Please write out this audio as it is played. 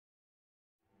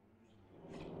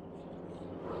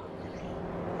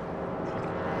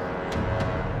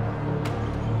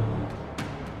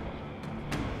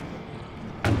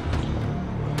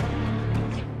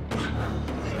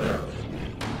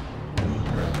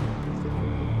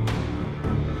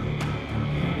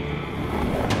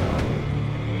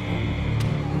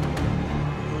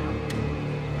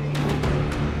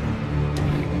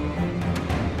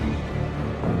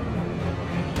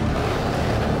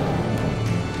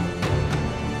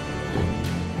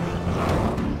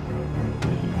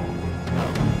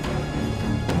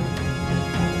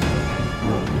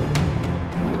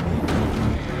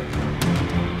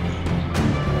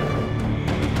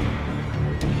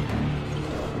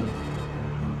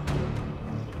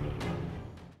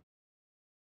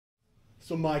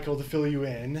So Michael, to fill you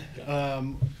in,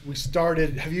 we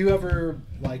started. Have you ever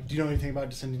do you know anything about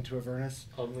Descending to Avernus?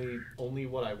 Only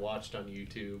what I watched on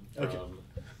YouTube from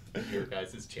your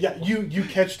guys' Yeah, channel.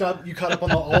 you caught up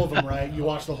on all of them, right? You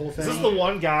watched the whole thing. Is this the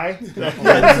one guy? Yeah, this is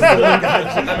the one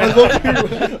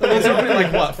guy. It's only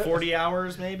like what, 40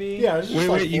 hours maybe? Yeah, it's just Wait,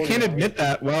 like you 40 can't hours. admit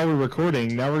that while we're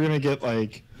recording. Now we're gonna get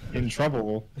in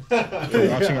trouble for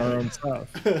watching our own stuff.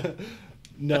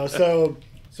 No, so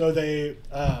they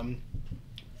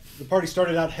the party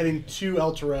started out heading to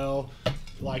El Terrell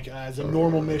as a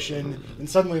normal mission, and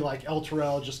suddenly El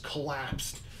Terrell just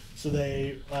collapsed. So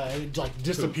they it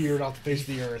disappeared off the face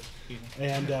of the earth,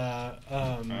 and I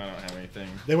don't have anything.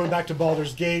 they went back to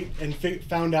Baldur's Gate and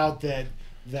found out that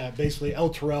basically El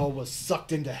Terrell was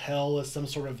sucked into hell as some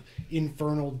sort of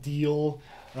infernal deal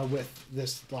with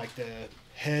this the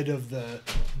head of the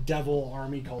devil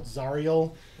army called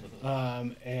Zariel,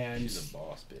 and She's a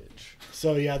boss bitch.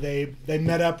 so yeah, they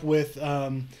met up with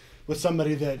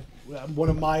somebody that one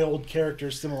of my old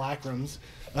characters, Simulacrums,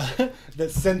 that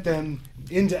sent them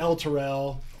into El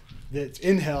Terrell. That's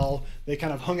in hell. They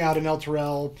kind of hung out in El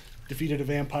Terrell, defeated a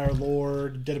vampire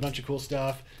lord, did a bunch of cool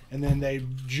stuff, and then they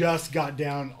just got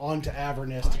down onto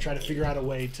Avernus to try to figure out a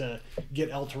way to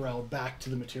get El Terrell back to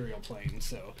the material plane.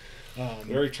 So,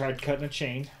 We already tried cutting a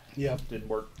chain. yep. Didn't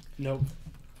work. Nope.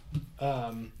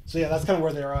 So yeah, that's kind of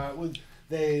where they're at.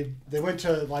 They went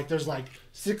to there's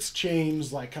 6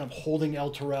 chains kind of holding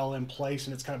El Terrell in place,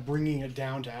 and it's kind of bringing it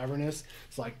down to Avernus.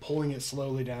 It's pulling it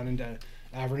slowly down into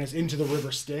Avernus, into the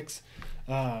river Styx.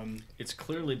 It's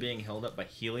clearly being held up by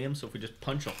helium, so if we just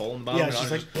punch a hole in the bottom, Yeah, of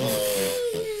it's it, just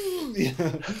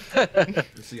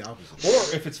It's the opposite.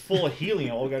 Or if it's full of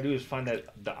helium, all we gotta do is find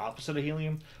the opposite of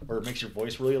helium, or it makes your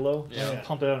voice really low. Yeah. And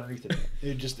pump it underneath it.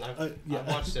 it just I've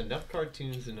watched enough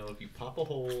cartoons to know if you pop a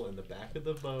hole in the back of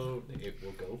the boat, it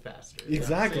will go faster.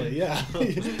 exactly, yeah.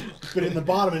 But in the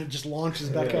bottom, it just launches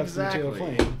back up to the material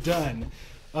plane. Done.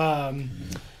 I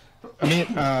mean,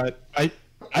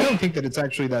 I don't think that it's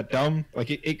actually that dumb.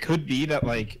 It could be that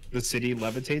the city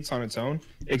levitates on its own,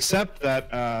 except that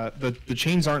the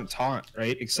chains aren't taut,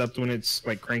 right? Except when it's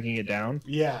cranking it down,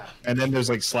 Yeah. and then there's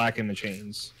slack in the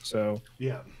chains. So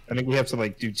Yeah. I think we have to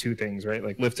do 2 things, right?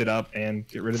 Lift it up and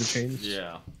get rid of the chains.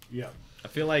 yeah. Yeah. I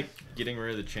feel like getting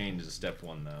rid of the chain is step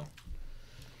 1 though.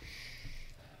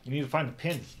 You need to find the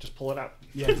pin. Just pull it out.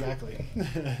 Yeah, exactly.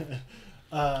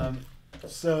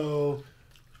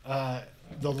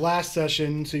 The last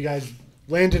session, so you guys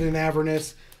landed in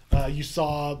Avernus. You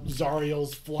saw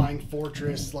Zariel's flying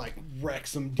fortress wreck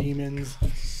some demons.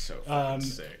 So fucking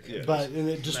sick. Yeah. But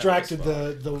it distracted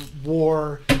the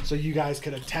war, so you guys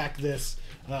could attack this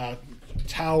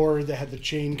tower that had the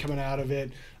chain coming out of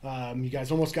it. You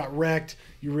guys almost got wrecked.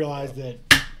 You realized that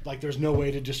there's no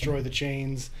way to destroy the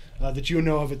chains that you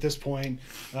know of at this point.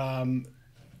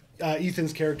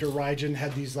 Ethan's character Rygen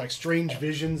had these strange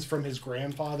visions from his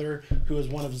grandfather, who was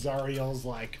one of Zariel's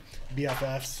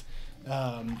BFFs,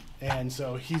 and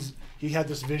so he had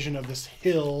this vision of this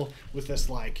hill with this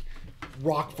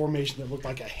rock formation that looked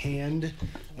like a hand.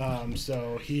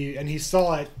 So he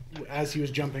saw it as he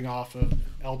was jumping off of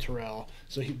El Terrell.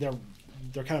 So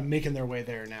they're kind of making their way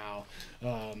there now.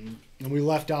 And we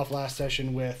left off last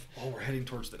session with We're heading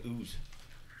towards the ooze.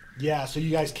 yeah. So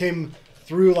you guys came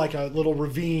through a little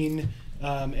ravine,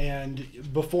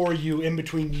 and before you, in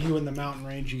between you and the mountain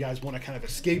range, you guys want to kind of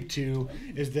escape to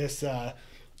is this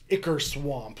ichor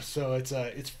swamp. So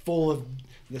it's full of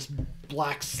this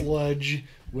black sludge,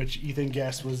 which Ethan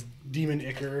guessed was demon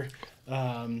ichor,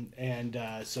 and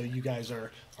so you guys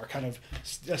are kind of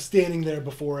standing there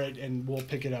before it, and we'll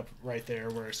pick it up right there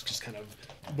where it's just kind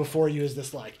of before you is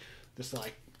this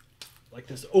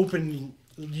open.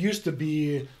 Used to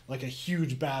be a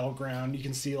huge battleground. You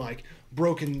can see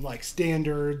broken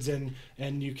standards, and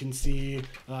you can see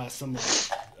some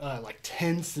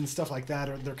tents and stuff like that.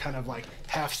 Or they're kind of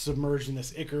half submerged in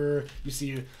this ichor. You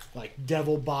see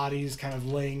devil bodies kind of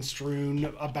laying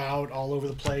strewn about all over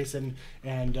the place, and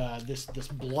this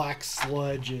black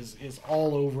sludge is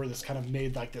all over. This kind of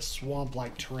made this swamp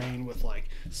terrain with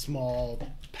small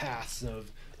paths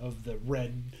of the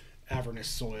red Avernus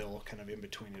soil kind of in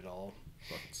between it all.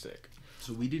 Fucking sick.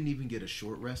 So we didn't even get a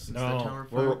short rest since that No, tower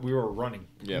fire? we were running.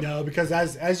 Yeah. No, because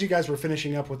as you guys were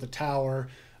finishing up with the tower,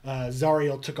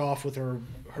 Zariel took off with her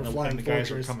flying And the guys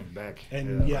fortress, are coming back.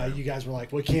 and you guys were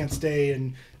like, "We can't stay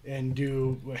and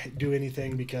do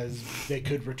anything because they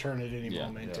could return at any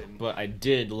moment." Yeah. And But I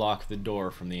did lock the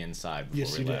door from the inside before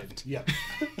yes, we you left. did. Yep.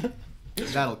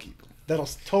 That'll keep them. That'll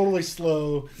totally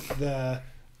slow the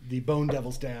bone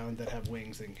devils down that have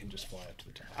wings and can just fly up to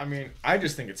the top. I mean, I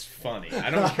just think it's funny. I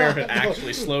don't care if it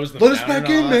actually slows them Let us down back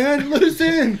or in, not. man. Let us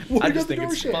in. I just think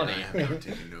it's funny. I haven't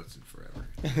taken notes in forever.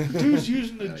 Dude's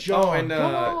using the jaw. Oh, and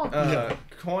Yeah.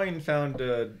 Coin found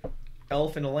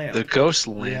elf in a lamp. The ghost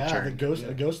Yeah, lantern.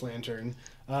 a ghost lantern.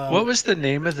 What was the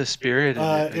name of the spirit? In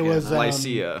it It again? was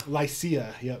Lycia.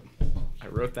 Lycia. Yep. I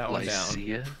wrote that one down.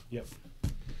 Lycia. Yep.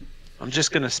 I'm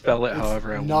just gonna spell it It's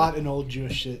however I want. not an old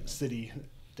Jewish city.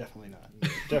 Definitely not.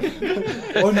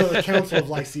 Definitely. Oh no, the Council of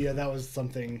Lycia. That was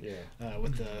something Yeah.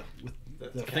 with the I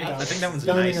think that one's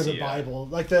founding of the Nicaea. Bible.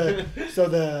 Like the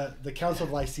Council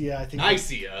of Lycia. I think.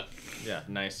 Nicaea. Yeah,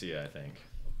 Nicaea, I think.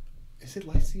 Is it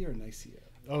Lycia or Nicaea?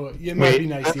 Oh, it might be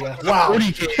Nicaea. Wow. Wow.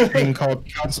 40K thing called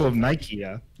Council of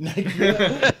Nicaea.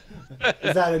 Nicaea.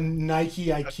 Is that a Nike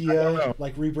IKEA know.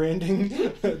 like rebranding?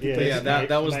 Yeah,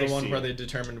 that was the one Nicaea. where they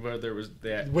determined whether there was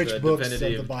the Books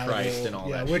divinity of of the Bible? Christ and all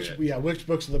yeah, that which shit. which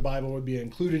books of the Bible would be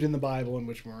included in the Bible and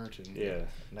which weren't? And, Yeah,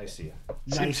 Nicaea.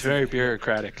 Seems Nicaea. very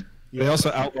bureaucratic. They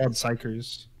also outlawed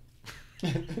psychers.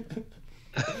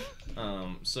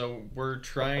 So we're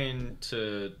trying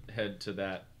to head to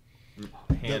that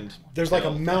hand. There's like a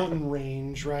held thing. mountain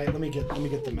range, right? Let me get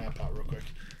the map out real quick.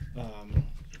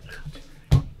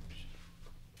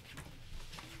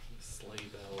 Sleigh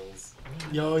bells.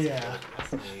 Oh yeah.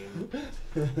 Last name.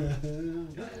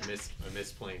 God, I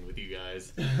miss playing with you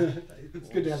guys. It's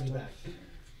good to have you back.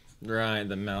 Right,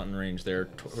 the mountain range there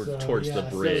So, towards yeah, the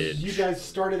bridge. So you guys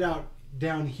started out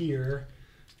down here,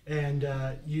 and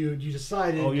you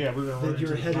decided Oh, yeah, we're gonna run that you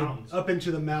were into the headed mountains. up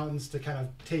into the mountains to kind of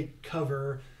take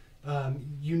cover.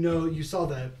 You saw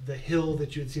the hill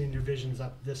that you had seen in your visions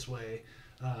up this way.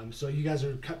 So you guys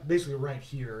are basically right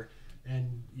here,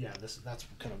 and yeah, that's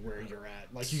kind of where you're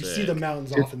at. Like you see the Sick.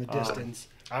 mountains off in the distance.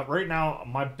 Right now,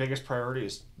 my biggest priority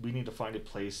is we need to find a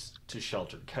place to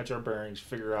shelter, catch our bearings,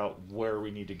 figure out where we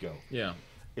need to go. Yeah.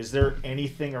 Is there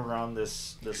anything around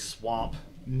this swamp?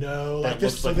 No, That like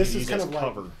this. looks So like this it is needs kind its of like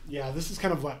cover. this is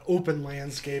kind of like open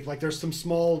landscape. Like there's some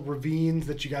small ravines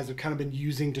that you guys have kind of been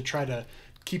using to try to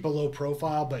keep a low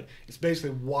profile, but it's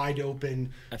basically wide open.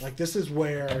 Like this is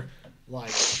where, like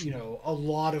a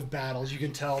lot of battles. You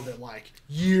can tell that like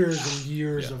years and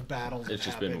years of battles. It's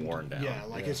have just been happened. worn down. Yeah,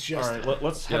 like Yeah. it's just. All right,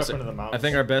 let's head Yeah, up so into the I mountains.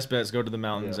 think our best bet is go to the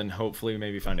mountains Yeah. and hopefully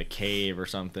maybe find a cave or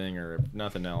something, or if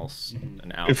nothing else,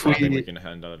 an If we- outcropping we can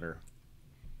head under.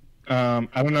 I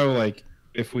don't know, like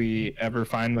if we ever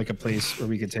find like a place where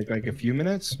we could take like a few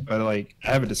minutes, but like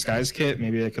I have a disguise kit.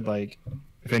 Maybe I could like,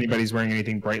 if anybody's wearing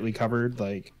anything brightly covered,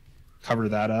 like cover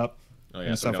that up Oh yeah,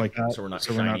 and so stuff we like don't- that. So we're not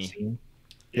we're not shiny. seen.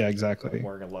 Yeah, exactly. I'm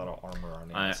wearing a lot of armor on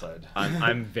the I, inside.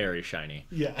 I'm very shiny.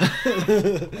 Yeah.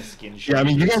 My skin Yeah, I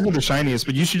mean you guys are the shiniest,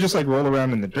 but you should just like roll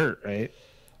around in the dirt, right?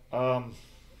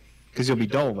 Because you'll be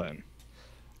dull then.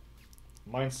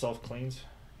 Mine self cleans.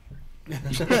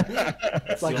 It's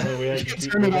That's like the only way I You can can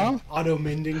keep turn it moving. off. auto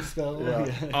mending spell.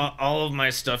 Yeah. All of my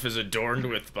stuff is adorned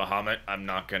with Bahamut. I'm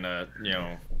not gonna,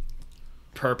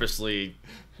 purposely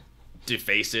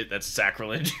deface it. That's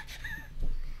sacrilege.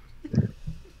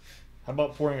 How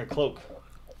about pouring a cloak?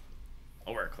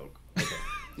 I'll wear a cloak.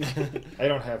 I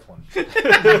don't have one.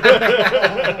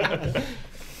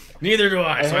 Neither do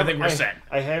I, so I think we're set.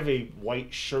 I have a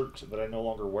white shirt that I no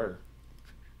longer wear.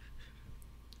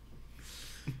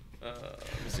 Let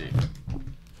me see.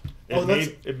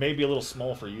 It may be a little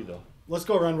small for you though. Let's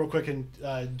go around real quick and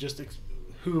just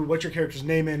what your character's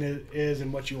name is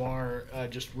and what you are,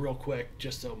 just real quick,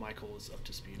 just so Michael is up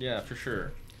to speed. Yeah, for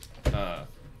sure.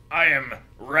 I am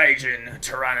Raijin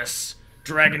Tyrannus,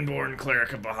 Dragonborn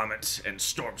Cleric of Bahamut, and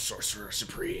Storm Sorcerer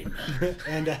Supreme.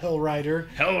 And a Hell Rider,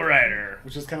 Hell Rider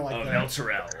which is kind of like of the El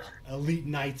Terrell. elite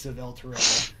knights of El Terrell.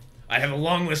 I have a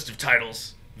long list of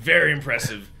titles. Very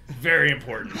impressive. Very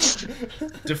important.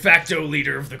 De facto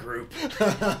leader of the group.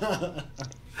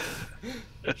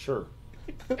 Sure.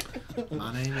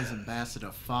 My name is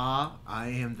Ambassador Fa. I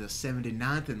am the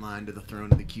 79th in line to the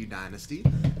throne of the Q Dynasty.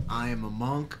 I am a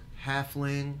monk,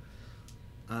 halfling,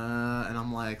 and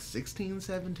I'm like 16,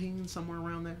 17, somewhere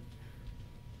around there.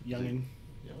 Youngin.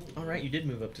 All right, you did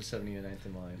move up to 79th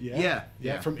in line.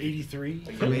 Yeah. From 83.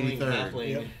 From 83rd. Halfling.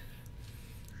 Yep.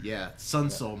 Yeah, Sun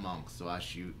Soul monk, so I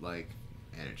shoot like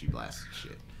energy blasts and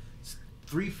shit.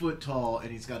 3 foot tall, and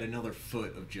he's got another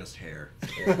foot of just hair.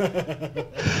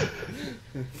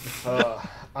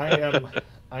 I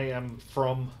am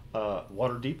from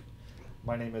Waterdeep.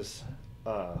 My name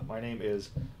is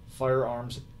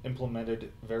Firearms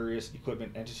Implemented Various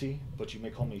Equipment Entity, but you may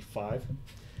call me Five.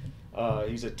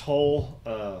 He's a tall,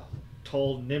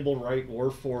 nimble right,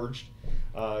 warforged.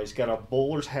 He's got a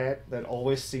bowler's hat that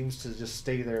always seems to just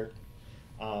stay there.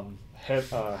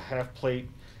 Half plate,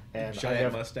 And Giant I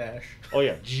have mustache. Oh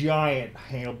yeah, giant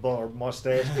handlebar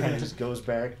mustache kind of just goes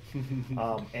back,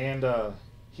 and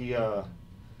he's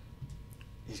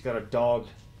got a dog,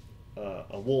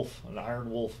 a wolf, an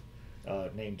iron wolf,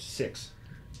 named Six.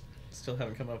 Still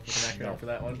haven't come up with an acronym No. for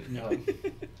that one.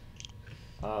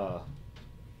 No.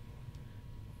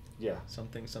 Yeah.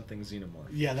 Something xenomorph.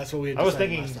 Yeah, that's what we had I was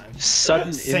decided thinking last time.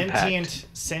 Sudden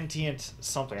sentient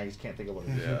something. I just can't think of what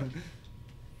it is. Yeah.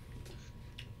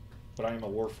 But I am a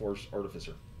Warforged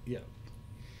artificer. Yeah.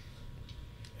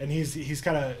 And he's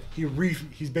basically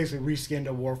reskinned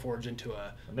a Warforged into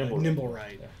a nimble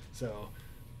right. Yeah. So,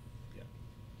 yeah.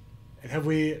 And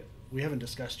we haven't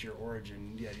discussed your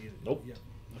origin yet either. Nope. Yeah.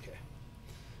 Okay.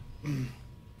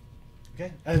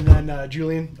 Okay. And then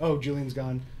Julian. Oh, Julian's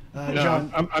gone. No,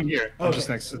 John. I'm here. I'm Okay. just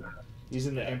next to. He's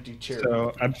in the empty chair.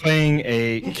 So I'm playing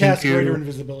a He casts greater Kinku.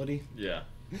 invisibility. Yeah.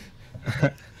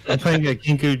 I'm playing a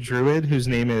Kinku druid whose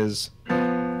name is.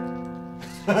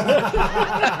 But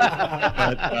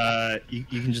you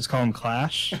can just call him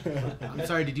Clash. I'm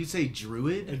sorry, did you say A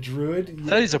druid? druid. I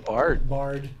thought he's a bard.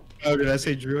 Bard. Oh, did I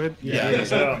say druid? Yeah.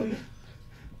 So,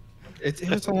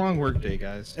 It's a long work day,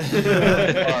 guys.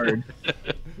 Hard.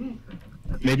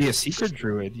 Maybe a secret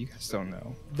druid. You guys don't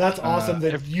know. That's awesome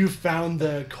that you found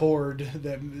the chord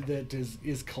that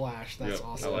is Clash. That's Yep,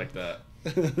 awesome. I like that.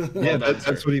 Yeah, done,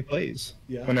 that's what he plays.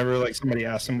 Yeah. Whenever like somebody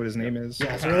asks him what his name is.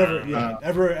 Yeah, so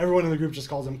whenever everyone in the group just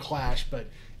calls him Clash, but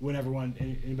whenever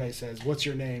anybody says what's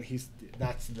your name,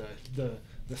 that's the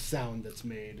sound that's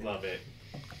made. Love it.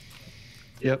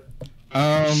 Yep.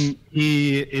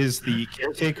 He is the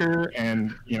caretaker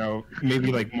and,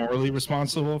 maybe like morally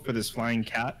responsible for this flying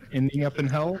cat ending up in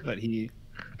hell that he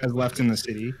has left in the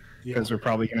city because we're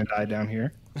probably going to die down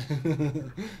here.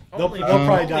 they'll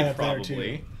probably die up there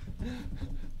too.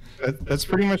 That's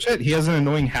pretty much it. He has an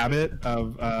annoying habit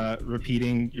of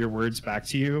repeating your words back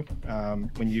to you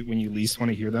when you least want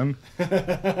to hear them.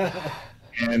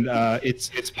 And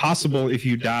it's possible if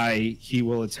you die, he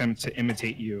will attempt to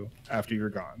imitate you after you're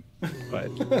gone. But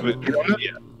we don't know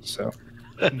yet. So.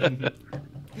 And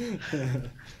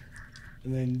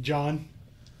then John.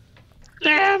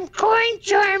 Coin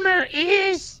charmer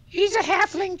he's a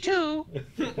halfling too.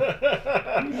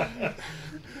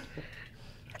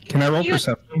 Can I roll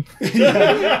perception?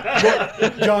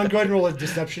 John, go ahead and roll a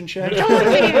deception check.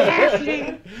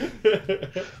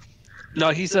 No,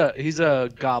 he's a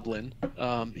goblin.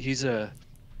 He's a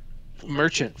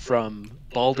merchant from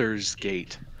Baldur's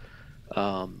Gate.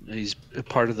 He's a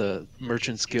part of the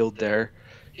Merchants Guild there.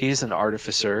 He's an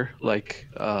artificer, like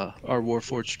our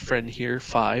Warforged friend here,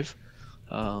 5,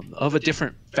 of a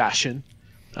different fashion.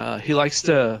 He likes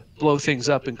to blow things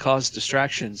up and cause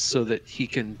distractions so that he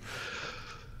can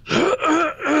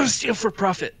steal for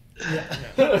profit.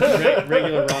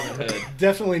 Regular Robin Hood.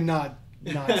 Definitely not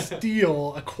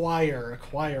steal, acquire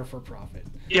for profit.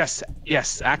 Yes.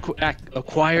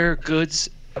 Acquire goods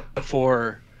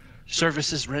for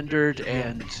services rendered,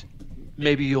 and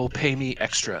maybe you'll pay me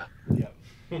extra. Yep.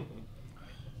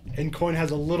 And Coin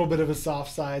has a little bit of a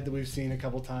soft side that we've seen a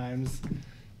couple times.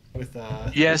 With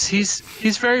Yes, he's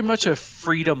very much a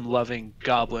freedom-loving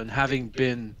goblin, having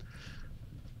been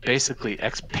basically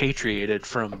expatriated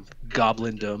from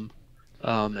goblindom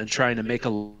and trying to make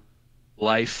a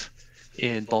life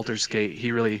in Baldur's Gate.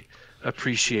 He really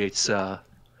appreciates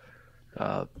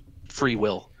free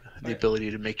will, the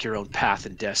ability to make your own path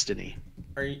and destiny.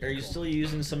 Are you still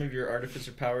using some of your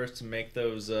artificer powers to make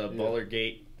those Baldur's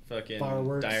Gate fucking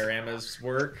Fireworks. dioramas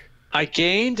work? I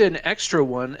gained an extra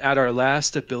one at our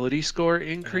last ability score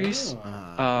increase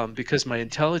because my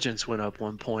intelligence went up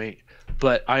 1 point,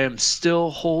 but I am still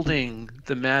holding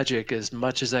the magic as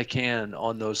much as I can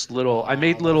on those little... I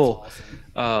made little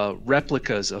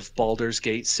replicas of Baldur's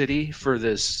Gate City for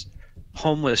this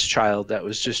homeless child that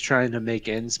was just trying to make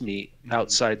ends meet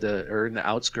outside in the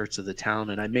outskirts of the town,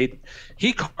 and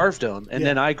he carved them, and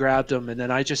then I grabbed them, and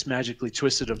then I just magically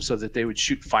twisted them so that they would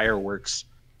shoot fireworks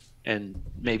and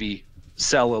maybe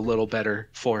sell a little better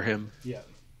for him. Yeah.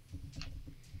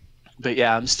 But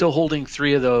yeah, I'm still holding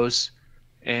 3 of those,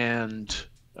 and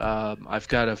I've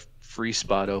got a free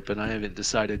spot open. I haven't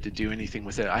decided to do anything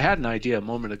with it. I had an idea a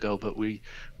moment ago, but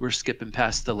we're skipping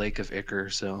past the Lake of Ichor,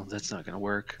 so that's not going to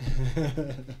work.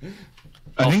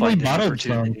 I think we find an bottled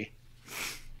some. opportunity.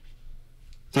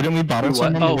 Didn't we bottle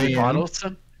some? on the way We in? bottled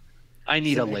some? I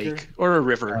need a Some lake Ichor? or a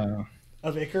river.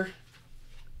 Of Ichor?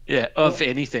 Yeah, of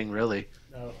anything really.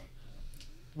 No.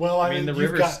 Well, I mean, the you've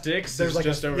river got, Styx there's is like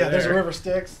just over there's a there. river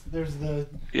Styx. There's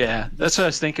That's what I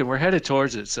was thinking. We're headed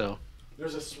towards it, so.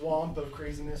 there's a swamp of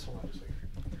craziness. Hold on, just wait.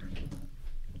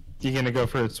 You gonna go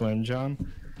for a swim, John?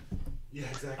 Yeah,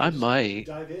 exactly. I Just might.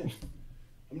 dive in.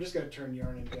 I'm just gonna turn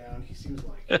Yarnin down. He seems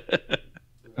like.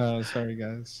 Sorry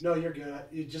guys. No, you're good.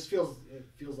 It just feels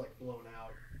like blown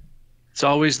out. It's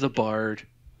always the bard.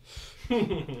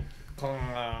 No,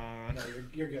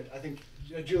 you're good. I think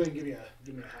Julian, give me a howdy.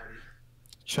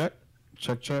 Check.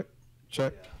 Yeah, I think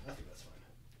that's fine.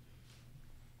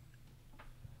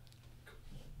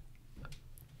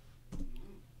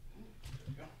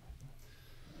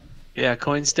 Yeah,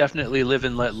 coins definitely live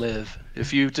and let live.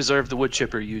 If you deserve the wood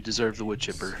chipper, you deserve the wood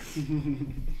chipper.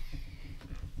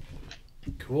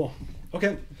 Cool.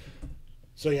 Okay.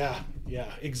 So yeah,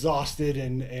 exhausted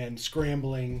and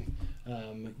scrambling.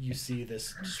 You see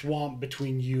this swamp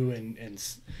between you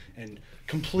and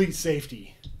complete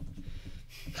safety.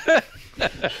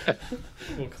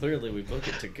 Well, clearly we book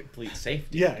it to complete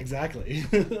safety. Yeah, exactly.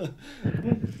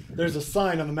 There's a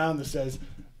sign on the mountain that says,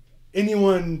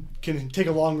 anyone can take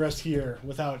a long rest here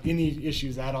without any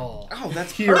issues at all. Oh,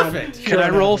 that's Here on- perfect. here Can I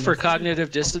on roll Avernus. for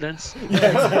cognitive dissonance?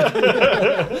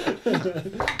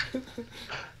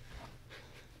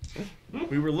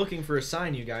 We were looking for a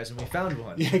sign, you guys, and we found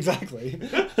one. Yeah, exactly.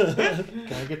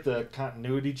 Can I get the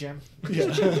continuity gem?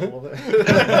 Yeah.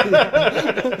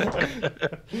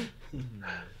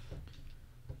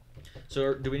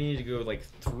 So, do we need to go like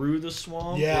through the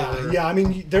swamp? Yeah, or- yeah. I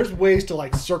mean, there's ways to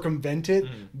like circumvent it,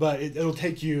 but it'll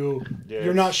take you. Yeah.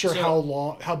 You're not sure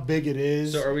So- how big it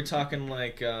is. So, are we talking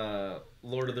like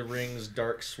Lord of the Rings,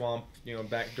 dark swamp,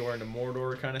 back door into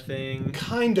Mordor kind of thing?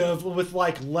 Kind of with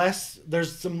like less.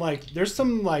 There's some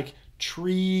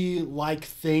tree-like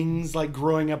things like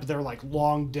growing up. They're like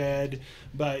long dead,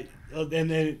 but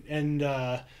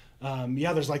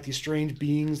there's like these strange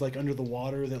beings like under the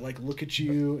water that like look at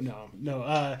you.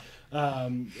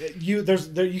 You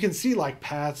can see like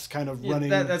paths kind of running.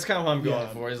 That's kind of what I'm going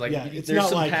Yeah. for. Is like Yeah, it's there's not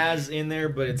some like- paths in there,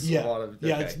 but it's a lot of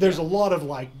there's a lot of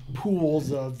like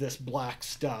pools of this black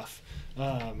stuff,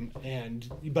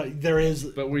 but there is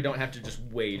But we don't have to just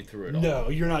wade through it all. no.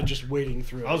 You're not just wading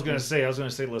through. I was gonna say,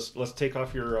 let's take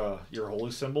off your holy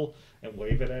symbol and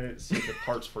wave it at it, see if it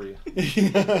parts for you.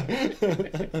 It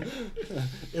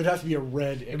would have to be a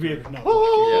red It'd be ichor, a- not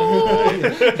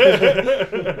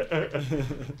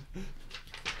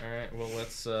All right. Well,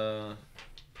 let's. I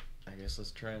guess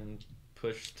let's try and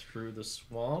push through the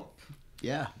swamp.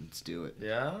 Yeah, let's do it.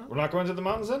 Yeah. We're not going to the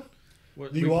mountains then?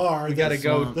 What, You are. We gotta The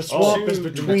go. The swamp is to-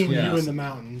 between you yeah. and the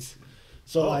mountains.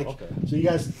 So okay. so you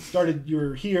guys started. You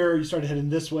were here. You started heading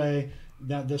this way.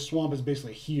 Now the swamp is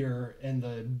basically here, and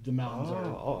the mountains are.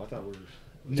 I thought we were.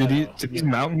 No, Did these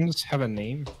mountains have a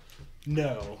name?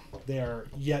 no, they are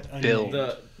yet Bill.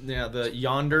 unnamed. The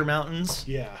Yonder Mountains.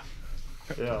 Yeah,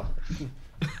 Yeah.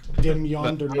 dim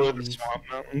yonder The mountains. swamp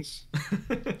mountains.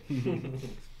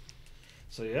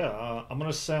 So yeah, I'm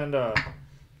gonna send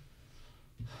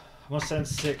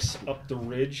 6 up the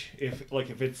ridge if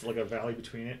it's like a valley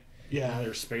between it. Yeah. And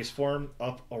there's space for him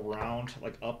up around,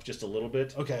 like up just a little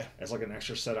bit. Okay. As like an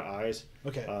extra set of eyes.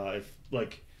 Okay. If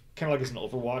like kind of like as an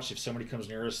Overwatch, if somebody comes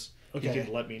near us, Okay. you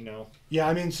can let me know. Yeah,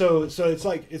 I mean, so it's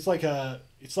like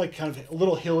kind of a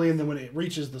little hilly, and then when it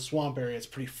reaches the swamp area, it's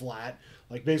pretty flat.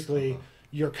 Like basically,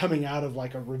 you're coming out of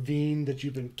like a ravine that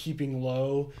you've been keeping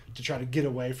low to try to get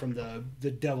away from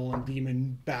the devil and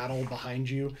demon battle behind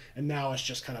you, and now it's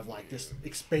just kind of like this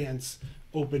expanse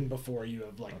open before you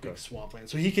of like big swampland.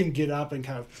 So he can get up and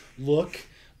kind of look,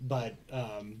 but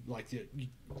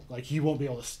like he won't be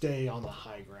able to stay on the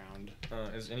high ground.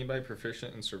 Is anybody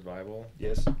proficient in survival?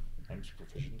 Yes, I'm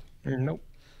proficient. Nope.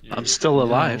 I'm still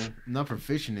alive. No, I'm not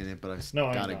proficient in it, but I No,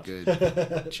 I'm got a not.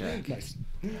 good check. Nice.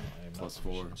 No, I am Plus not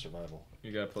proficient 4. in survival.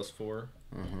 You got a +4.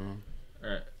 Uh-huh. All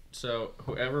right. So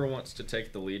whoever wants to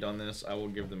take the lead on this, I will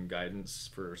give them guidance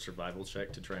for a survival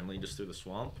check to try and lead us through the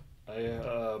swamp.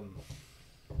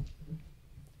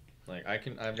 Like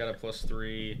I've got a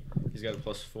 +3. He's got a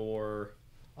 +4.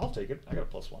 I'll take it. I got a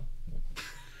 +1.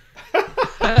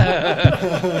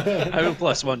 I have a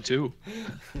 +1 too.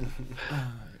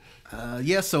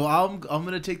 Yeah, so I'm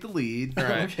gonna take the lead. All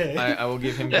right. Okay. I will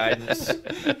give him guidance. It's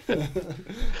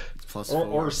 +4.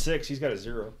 Or 6. He's got a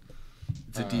 0.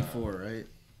 It's a D4, right?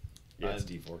 Yeah, it's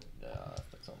D4.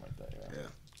 Something like that.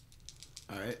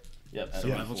 Yeah. All right. Yep.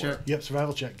 Survival check. Yep,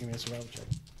 survival check. Give me a survival check.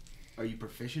 Are you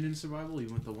proficient in survival? You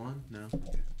went the 1? No.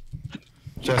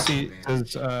 Jesse,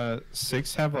 does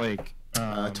 6 have like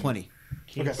 20.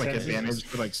 Keen Okay. like senses? advantage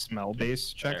for like smell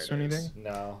based checks or There it is. anything?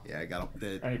 No. Yeah, I got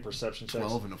the Any perception checks?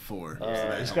 12 and a 4. so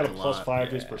He's that got a helped lot. +5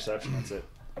 to his perception. That's it.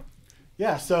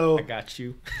 Yeah, so I got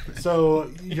you. so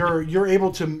you're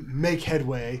able to make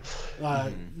headway.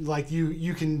 Like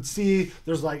you can see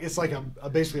there's like it's like a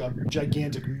basically a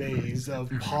gigantic maze of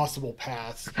possible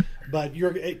paths. but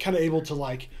you're kind of able to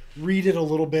like read it a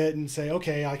little bit and say,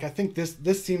 okay, like I think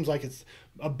this seems like it's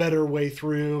a better way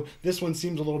through. This one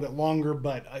seems a little bit longer,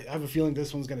 but I have a feeling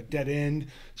this one's going to dead end.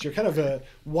 So you're kind of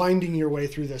winding your way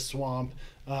through this swamp,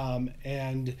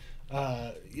 and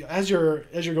as you're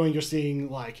going, you're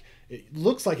seeing like it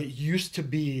looks like it used to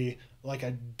be like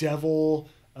a devil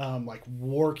like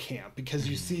war camp, because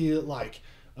you see like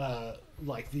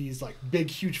these like big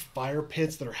huge fire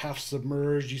pits that are half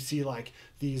submerged. You see like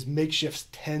these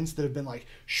makeshift tents that have been like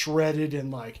shredded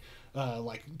and like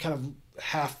kind of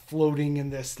half floating in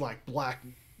this like black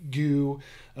goo.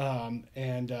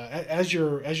 And as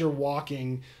you're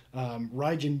walking,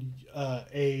 Raijin,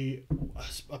 a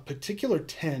particular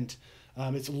tent,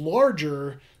 it's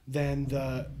larger than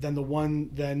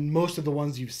most of the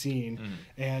ones you've seen,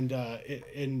 and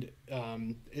it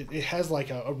has like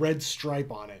a red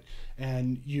stripe on it,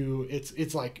 and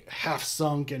it's like half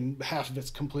sunk and half of it's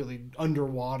completely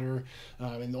underwater,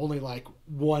 and only like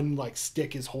one like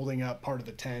stick is holding up part of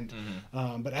the tent.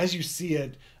 But as you see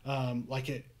it,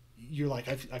 you're like,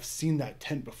 I've seen that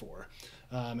tent before,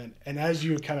 and as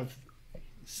you kind of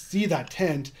see that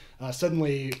tent,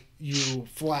 suddenly you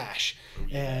flash,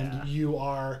 and you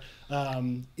are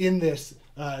in this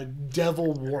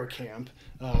devil war camp.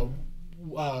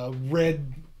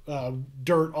 Red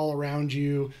dirt all around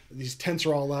you. These tents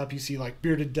are all up. You see like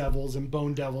bearded devils and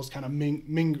bone devils kind of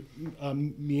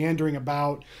meandering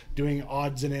about, doing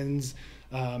odds and ends,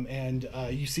 and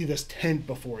you see this tent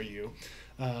before you.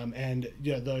 And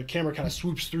the camera kind of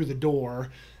swoops through the door,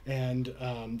 and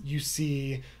you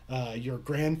see your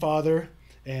grandfather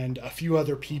and a few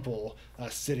other people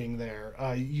sitting there.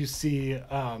 You see,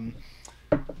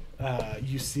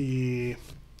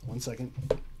 one second.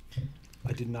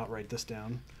 I did not write this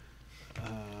down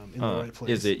in the right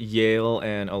place. Is it Yale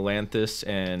and Alanthus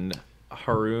and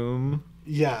Harum?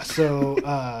 Yeah, so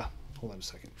hold on a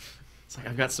second. It's like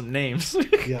I've got some names.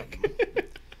 Yep.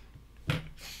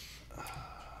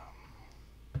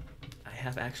 I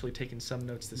have actually taken some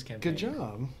notes this campaign. Good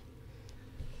job.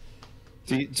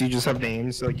 Do you just have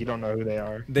names? Like you don't know who they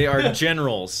are? They are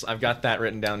generals. I've got that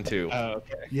written down too. Oh,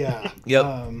 okay. Yeah. Yep.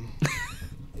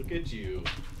 Look at you.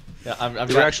 Yeah, I've They're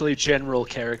got... actually general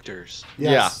characters.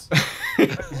 Yes.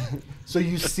 Yeah. So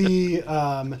you see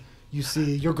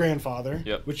your grandfather,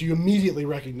 Yep. which you immediately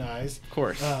recognize. Of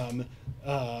course.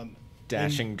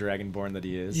 Dashing and, dragonborn that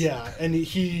he is. Yeah, and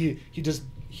he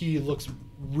looks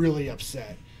really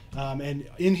upset. And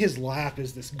in his lap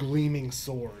is this gleaming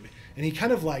sword, and he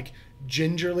kind of like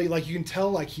gingerly, like you can tell,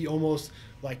 like he almost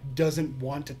like doesn't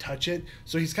want to touch it.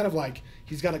 So he's kind of like,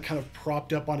 he's got it kind of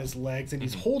propped up on his legs, and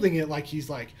he's holding it like he's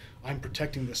like, I'm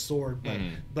protecting the sword,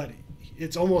 but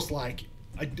it's almost like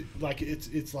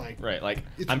it's like right, like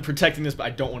I'm protecting this, but I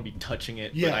don't want to be touching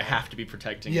it. Yeah, but I have to be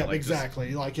protecting it. Yeah, like exactly.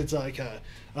 This. Like it's like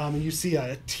you see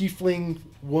a tiefling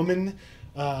woman,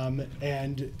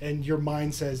 and your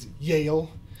mind says Yale.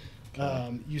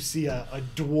 You see a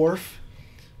dwarf,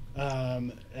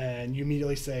 and you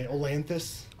immediately say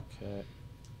Olanthus. Okay.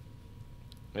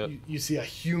 Yep. You see a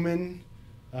human,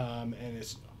 and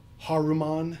it's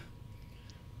Haruman.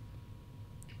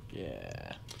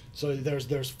 Yeah. So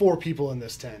there's 4 people in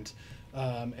this tent,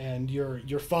 and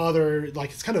your father,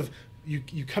 like it's kind of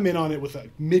you come in on it with a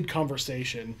mid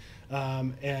conversation,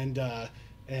 and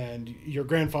your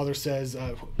grandfather says,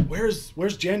 where's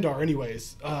Jandar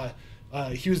anyways?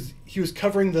 He was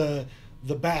covering the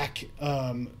back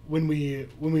when we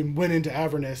went into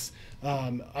Avernus.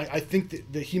 I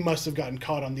think that he must have gotten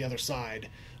caught on the other side.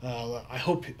 I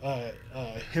hope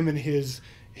him and his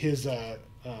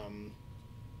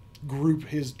group,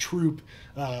 his troop,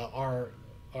 are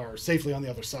safely on the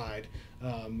other side.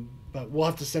 But we'll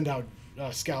have to send out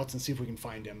scouts and see if we can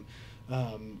find him.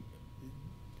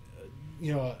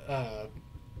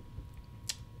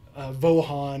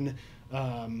 Vohan.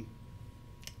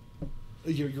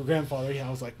 Your grandfather, yeah,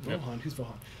 I was like, Vohan, Yep. Who's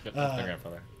Vohan? Yep, my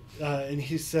grandfather. And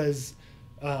he says,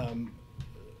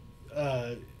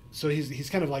 so he's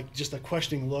kind of like just a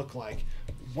questioning look, like,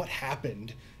 what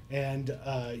happened? And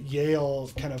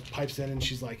Yale kind of pipes in, and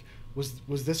she's like,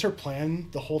 was this her plan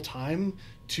the whole time,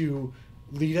 to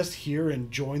lead us here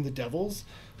and join the devils?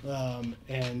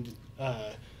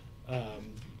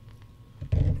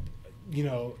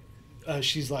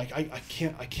 She's like, I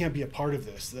can't be a part of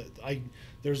this.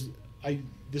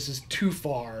 This is too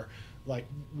far. Like,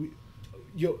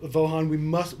 Vohan, we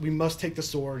must take the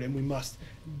sword, and we must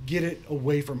get it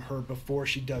away from her before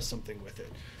she does something with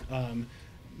it.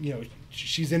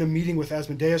 She's in a meeting with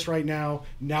Asmodeus right now.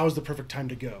 Now is the perfect time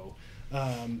to go.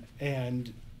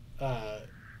 And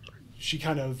she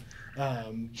kind of,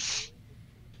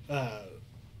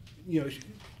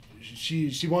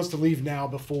 she wants to leave now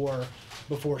before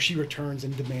she returns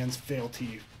and demands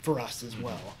fealty for us as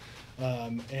well.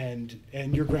 And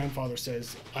your grandfather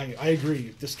says, I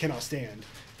agree, this cannot stand.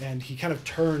 And he kind of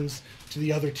turns to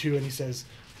the other two and he says,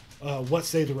 what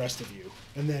say the rest of you?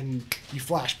 And then you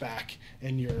flash back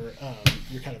and you're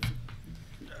kind of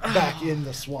back in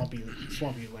the swampy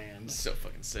lands. So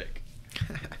fucking sick.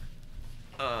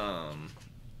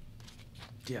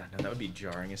 Yeah, no, that would be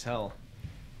jarring as hell.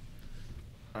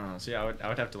 So yeah, I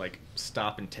would have to like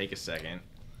stop and take a second.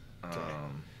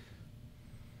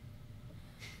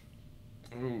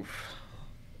 Oof.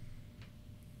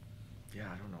 Yeah,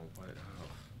 I don't know what.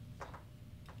 Oh.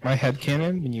 My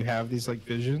headcanon when you have these like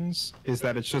visions is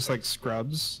that it's just like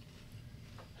Scrubs.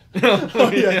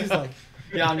 Oh yeah, he's like,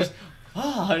 Yeah, I'm just.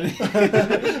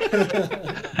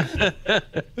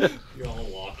 You're all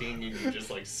walking and you just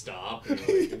like stop. And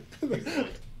you're like, he's like,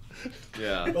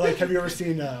 Yeah. like, have you ever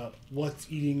seen What's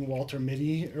Eating Walter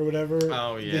Mitty or whatever?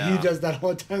 Oh, yeah. He does that all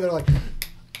the time. They're like,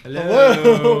 Hello.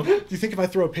 hello. Do you think if I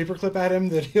throw a paperclip at him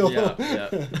that he'll Yeah.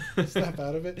 snap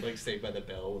out of it? like Saved by the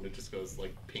Bell when it just goes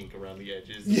like pink around the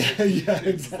edges. Yeah, yeah,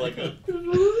 It's exactly. like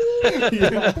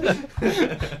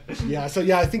a. Yeah, so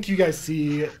yeah, I think you guys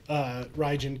see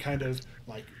Raijin kind of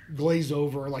like glaze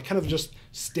over, like kind of just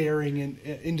staring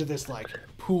into this like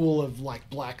pool of like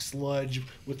black sludge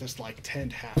with this like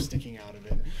tent half sticking out of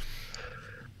it.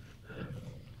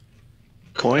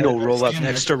 Coin will roll up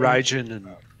next to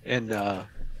Raijin and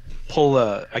pull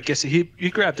a. I guess he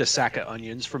grabbed a sack of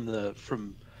onions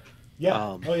from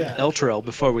Yeah. Oh yeah. Eltrell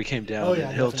before we came down. Oh, yeah,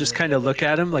 and he'll just definitely. kind of look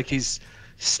at him like he's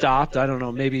stopped. I don't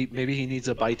know. Maybe he needs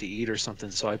a bite to eat or something.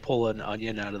 So I pull an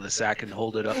onion out of the sack and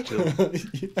hold it up to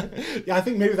him. Yeah, I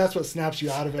think maybe that's what snaps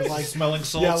you out of it. Like Smelling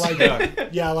salts. yeah, like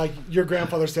yeah, like your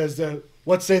grandfather says,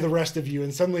 "What say the rest of you?"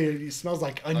 And suddenly it smells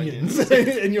like onions,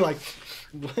 and you're like,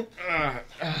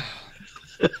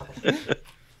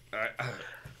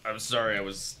 I'm sorry.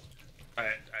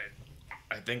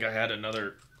 I think I had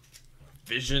another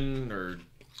vision or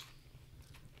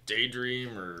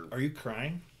daydream or Are you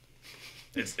crying?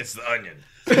 it's the onion.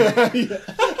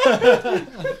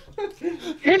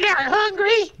 You're not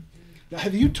hungry?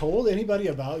 Have you told anybody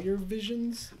about your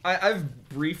visions? I've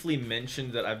briefly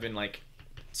mentioned that I've been like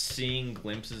seeing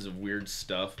glimpses of weird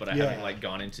stuff, but I Yeah. haven't like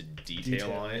gone into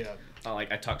detail on it. Yeah.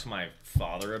 Like I talked to my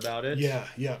father about it. Yeah,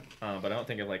 yeah, But I don't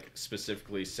think I've like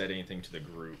specifically said anything to the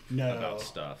group No. about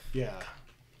stuff. yeah.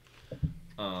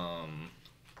 Um.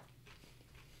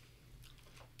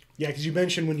 Yeah, because you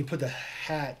mentioned when you put the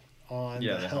hat on,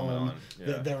 Yeah, the the helm, helmet on, yeah.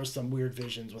 that there was some weird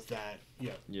visions with that.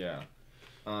 Yeah. Yeah.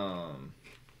 I'm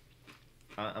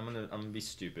gonna be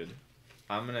stupid.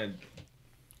 I'm gonna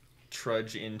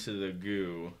trudge into the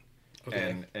goo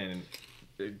Okay. and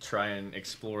try and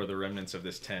explore the remnants of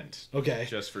this tent. Okay.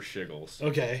 Just for shiggles.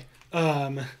 Okay.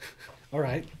 All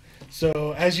right.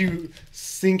 So as you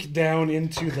sink down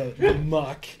into the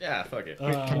muck. Yeah, fuck it.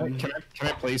 Can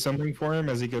I play something for him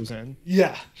as he goes in?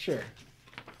 Yeah, sure.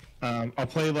 I'll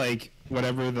play like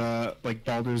whatever the like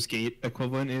Baldur's Gate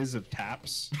equivalent is of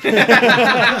taps.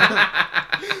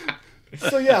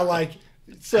 So yeah, like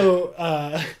so.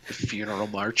 Funeral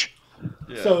march.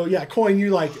 Yeah. So yeah, Coin, you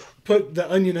like put the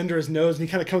onion under his nose, and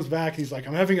he kind of comes back, and he's like,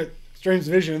 "I'm having a strange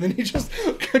vision," and then he just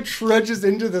trudges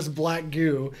into this black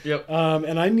goo. Yep.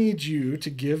 And I need you to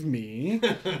give me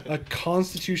a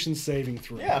Constitution saving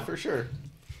throw. Yeah, for sure.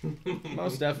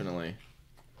 Most definitely.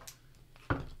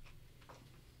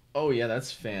 Oh yeah,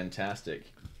 that's fantastic.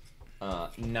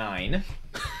 9.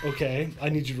 Okay, I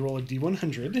need you to roll a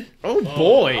D100. Oh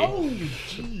boy.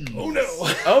 Oh no!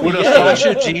 Oh Would a yeah. flash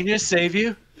of genius save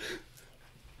you?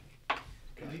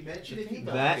 Did he mention if he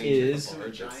That died? is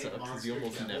That sucks, 'cause you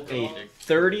almost never a predict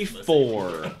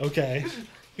 34. Okay.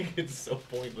 It's so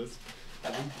pointless.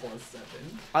 1 + 7.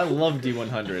 I love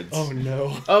D100s. Oh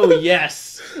no. Oh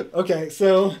yes. Okay,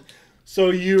 so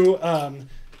you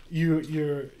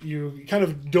you kind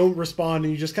of don't respond,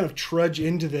 and you just kind of trudge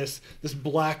into this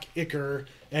black ichor,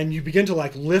 and you begin to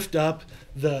like lift up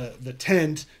the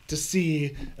tent to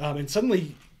see, and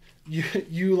suddenly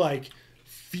you like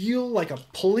feel like a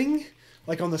pulling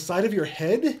like on the side of your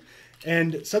head,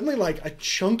 and suddenly like a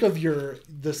chunk of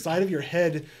the side of your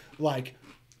head like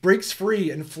breaks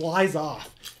free and flies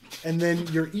off, and then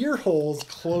your ear holes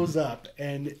close up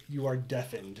and you are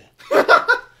deafened.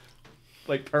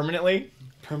 Like permanently?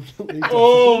 Permanently deafened.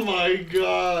 Oh my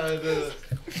god.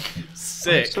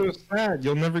 Sick. I'm so sad.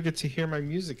 You'll never get to hear my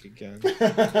music again.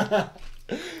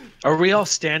 Are we all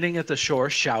standing at the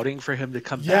shore shouting for him to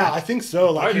come Yeah, back? I think so.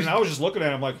 I Like didn't. I was just looking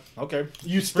at him like, okay.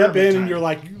 you step in Experiment and you're time.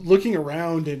 like looking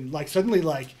around, and like suddenly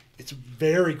like it's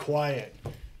very quiet.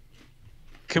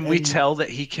 Can we and- tell that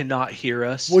he cannot hear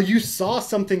us? Well, you saw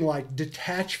something like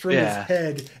detach from Yeah. his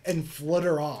head and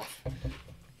flutter off.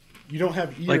 You don't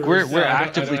have ears. Like we're I don't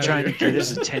actively have trying to ears. get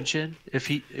his attention.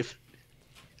 If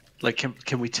like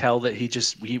can we tell that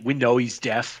we know he's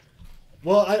deaf?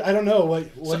 Well, I don't know. What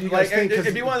So, do you guys like, think?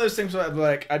 it'd be one of those things where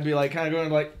I'd be like kind of going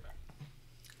like,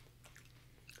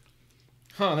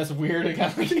 huh, that's weird. And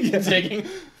kind of like taking.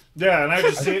 Yeah, and I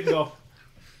just see it and go.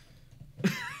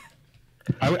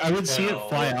 I would see it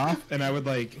fly off, and I would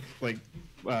like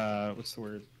what's the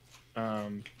word?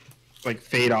 Like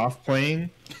fade off playing.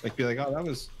 Like be like, oh, that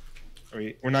was.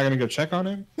 We're not gonna go check on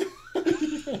him.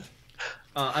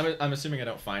 I'm assuming I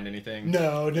don't find anything.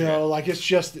 No, Okay. like it's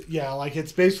just like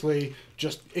it's basically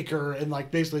just ichor, and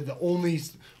like basically the only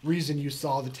reason you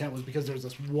saw the tent was because there's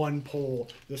this one pole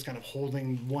that's kind of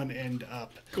holding one end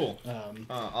up. Cool.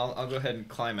 I'll go ahead and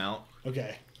climb out.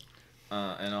 Okay.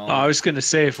 And Oh, I was gonna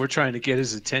say if we're trying to get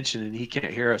his attention and he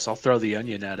can't hear us, I'll throw the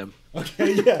onion at him.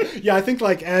 Okay, yeah. I think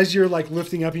like as you're like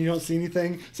lifting up and you don't see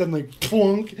anything, suddenly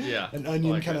plunk, Yeah, an I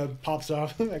onion like kind it. of pops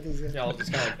off. I can see it. Yeah, I'll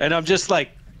just kind of And I'm just like,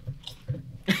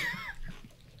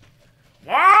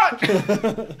 what?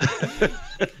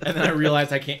 And then I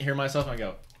realize I can't hear myself. And I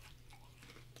go,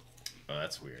 oh,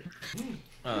 that's weird.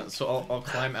 So I'll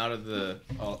climb out of the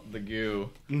goo.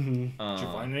 Mm-hmm. Did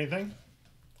you find anything?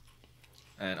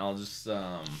 And I'll just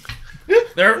there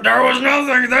was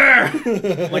nothing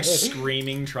there. Like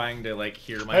screaming, trying to like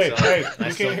hear myself. Hey, I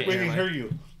we still can hear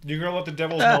you. You're gonna let the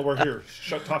devils know we're here.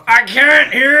 Shut talk. I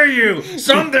can't hear you.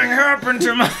 Something happened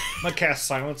to my. I'm gonna cast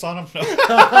silence on him.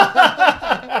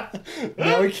 No.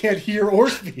 Now he can't hear or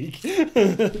speak.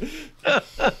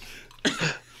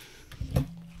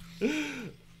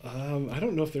 I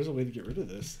don't know if there's a way to get rid of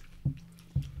this.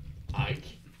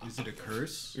 Is it a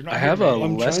curse? You're not I have a hearing me. I'm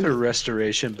trying lesser to-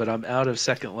 restoration, but I'm out of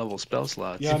second level spell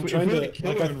slots. Yeah, I'm trying if we to. kill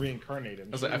Like, him and reincarnate him.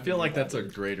 I was like, I feel like that's a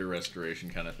greater restoration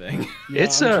kind of thing. yeah,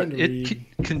 It's I'm a trying to read.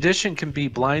 condition can be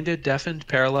blinded, deafened,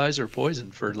 paralyzed, or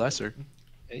poisoned for lesser.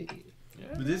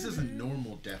 But this isn't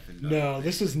normal deafened. No,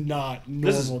 this is not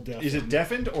This normal death. is it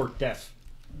deafened or deaf?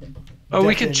 Oh,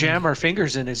 we can Deafened. jam our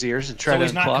fingers in his ears and try So to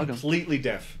he's not unclog him. completely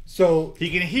deaf. So He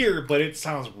can hear, but it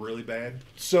sounds really bad.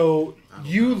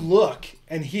 you look,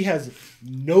 and he has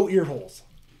no ear holes,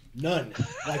 none.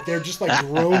 Like they're just like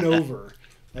grown over.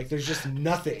 Like there's just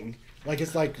nothing. Like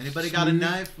it's like Anybody got a smooth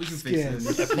knife? We can skin. fix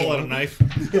I this. pull out a knife.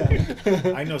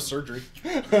 Yeah. I know surgery.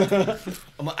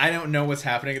 I don't know what's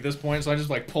happening at this point, so I just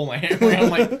like pull my hammer. And I'm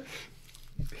like,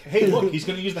 Hey, look, he's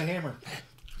gonna use the hammer.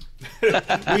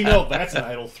 We know that's an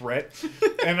idle threat.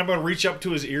 And I'm gonna reach up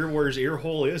to his ear where his ear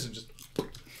hole is and just.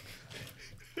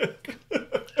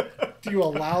 Do you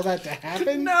allow that to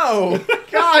happen? no,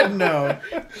 God no.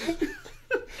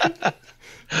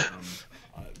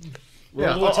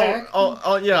 Roll to attack?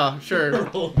 Yeah, sure.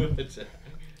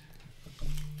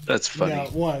 That's funny. Yeah,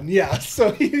 one. Yeah.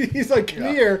 So he's like, come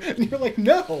Yeah. here, and you're like,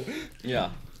 no. Yeah.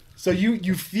 So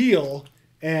you feel,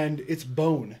 and it's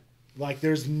bone. Like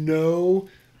there's no,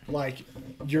 like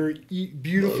your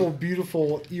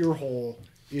beautiful ear hole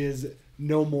is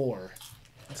no more.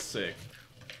 Sick.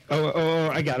 Oh,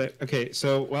 I got it. Okay,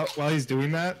 so while he's doing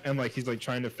that and like he's like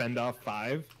trying to fend off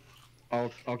 5,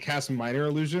 I'll cast minor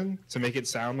illusion to make it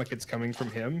sound like it's coming from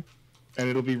him, and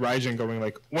it'll be Raijin going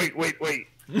like, wait.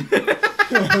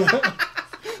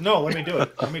 No, let me do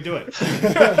it. Let me do it.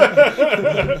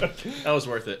 That was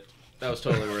worth it. That was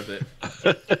totally worth it.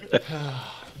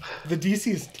 The DC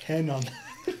is 10 on that.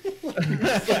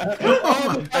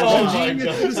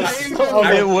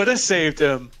 It would have saved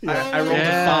him. I rolled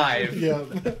Yeah. a 5. Yeah.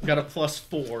 Got a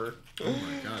 +4. Oh my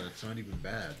god, it's not even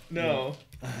bad. No.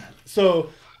 So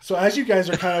as you guys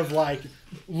are kind of like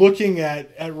looking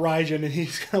at Raijin, and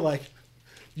he's kind of like,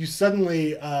 you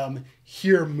suddenly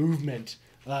hear movement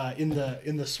in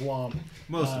the swamp.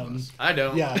 Most of us. I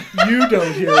don't. Yeah, you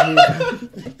don't hear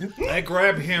movement. I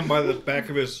grab him by the back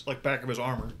of his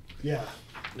armor, Yeah.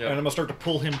 and I'm gonna start to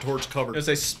pull him towards cover. As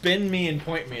they spin me and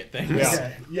point me at things. Yeah.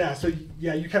 Okay. Yeah. So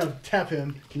yeah, you kind of tap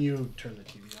him. Can you turn the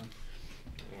TV on?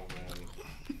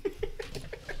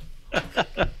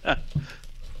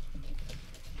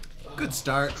 Good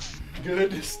start.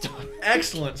 Good start.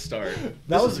 Excellent start.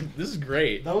 This This is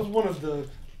great. That was one of the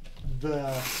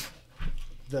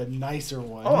nicer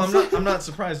ones. Oh, I'm not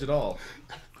surprised at all.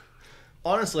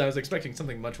 Honestly, I was expecting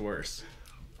something much worse.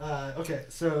 Okay,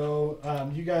 so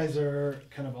you guys are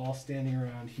kind of all standing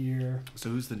around here. So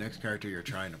who's the next character you're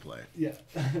trying to play? Yeah.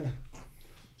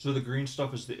 So the green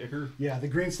stuff is the ichor? Yeah, the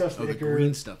green stuff's the Oh, the ichor.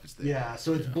 green stuff is there. Yeah,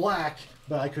 so it's black,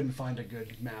 but I couldn't find a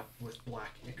good map with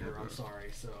black ichor. I'm sorry.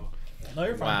 So No,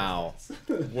 you're fine. Wow.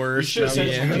 Worst should've said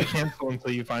You DM. can't cancel until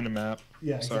you find a map.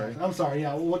 yeah, Sorry. exactly. I'm sorry.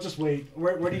 Yeah, we'll just wait.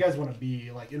 Where do you guys want to be,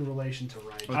 like in relation to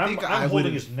right? I think I I'm holding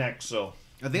would've- his neck, so.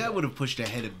 I think I would have pushed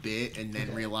ahead a bit and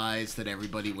then realized that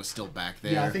everybody was still back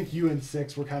there. Yeah, I think you and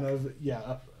Six were kind of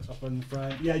up in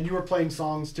front. Yeah, you were playing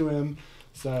songs to him.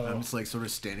 So I'm just like sort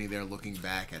of standing there looking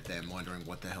back at them, wondering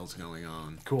what the hell's going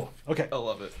on. cool. Okay. I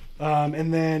love it.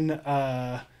 And then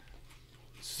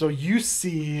so you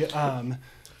see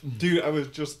Dude, I was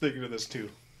just thinking of this too.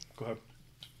 Go ahead.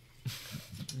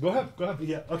 Go ahead.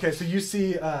 yeah, okay, so you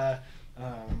see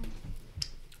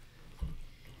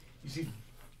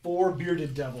four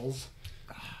bearded devils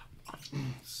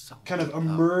So kind of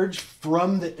emerge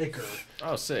from the ichor,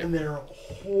 Oh, sick. and they're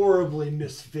horribly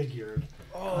misfigured.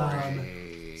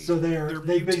 So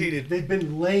they've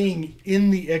been laying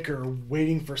in the ichor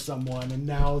waiting for someone, and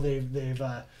now they've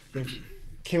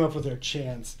came up with their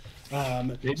chance.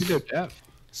 Maybe they're deaf.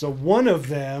 So one of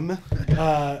them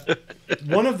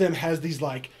has these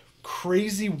like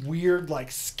crazy weird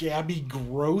like scabby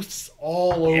growths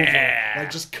all over,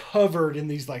 like just covered in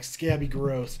these like scabby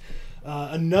growths.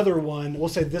 Another one, we'll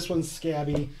say this one's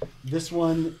scabby. This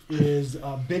one is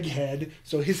big head.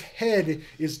 So his head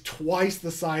is twice the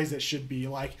size it should be.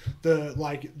 Like the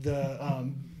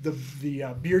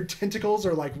beard tentacles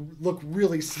are like look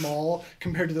really small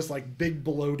compared to this like big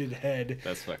bloated head.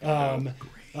 That's fucking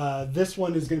This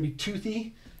one is going to be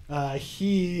toothy.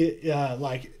 He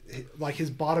like his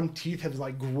bottom teeth have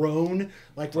like grown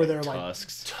like where they're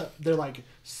tusks. like they're like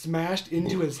smashed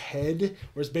into his head,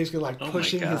 where it's basically like Oh my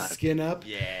pushing his God. skin up.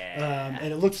 Yeah.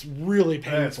 And it looks really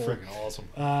That's painful. freaking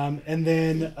awesome. And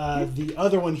then the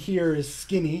other one here is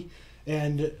skinny.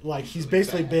 And like he's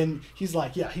basically been, he's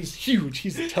like, yeah, he's huge.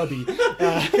 He's tubby.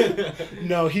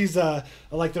 No, he's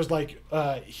like there's like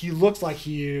he looks like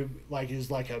he like is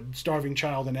like a starving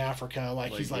child in Africa.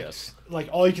 Like he's like yes. like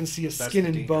all you can see is skin the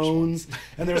and dangerous bones.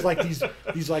 And there's like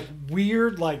these like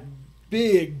weird like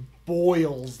big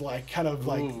boils like kind of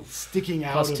like Ooh. sticking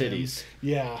out Plus of him. titties.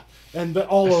 Yeah, and but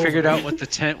all I over. figured out what the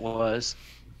tent was.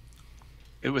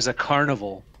 It was a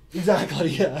carnival. Exactly.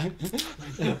 Yeah.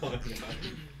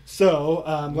 So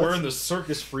We're let's- in the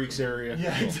circus freaks area.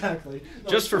 yeah, exactly.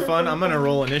 Just for fun, I'm gonna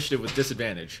roll initiative with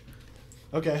disadvantage.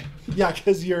 Okay. Yeah,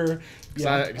 because you're. Because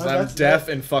Yeah, I'm that's- deaf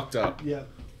and fucked up. Yeah,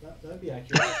 that'd be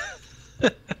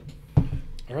accurate.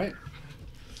 All right.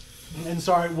 And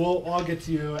sorry, I'll get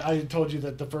to you. I told you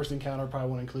that the first encounter probably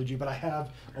won't include you, but I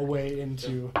have a way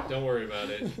into. Don't worry about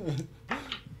it.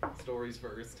 Stories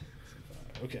first.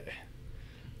 Okay.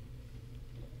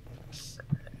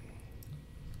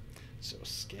 So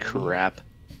scan. Crap.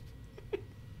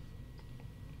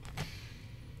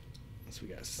 So we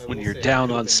got. I When will you're say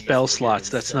down I've on been spell used to slots,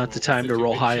 it in that's not the several time to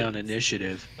roll high on situations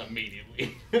initiative.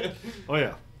 Immediately. Oh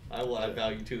yeah. I will add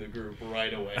value to the group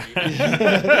right away.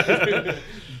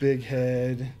 Big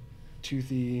head,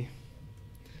 toothy,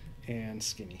 and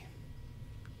skinny.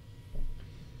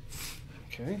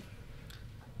 Okay.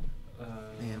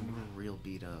 Man, we're real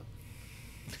beat up.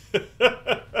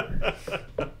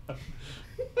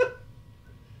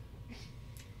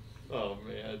 Oh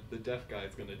man, the deaf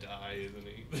guy's gonna die, isn't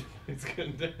he? He's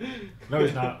gonna. No,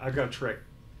 he's not. I've got a trick.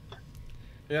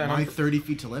 Yeah, and My I'm, 30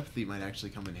 feet telepathy might actually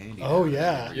come in handy. Oh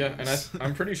yeah. yeah, and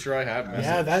I'm pretty sure I have.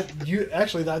 Yeah, that you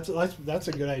actually that's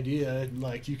a good idea.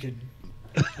 Like you could.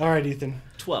 All right, Ethan.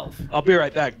 12. I'll be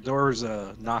right back. Door's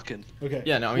knocking. Okay.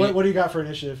 Yeah, no, I mean- what do you got for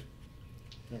initiative?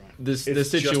 Never mind. This It's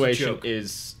just a situation joke.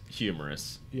 is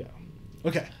humorous. Yeah.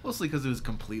 Okay. Mostly because it was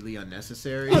completely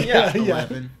unnecessary. Yeah, yeah.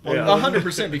 11. Yeah.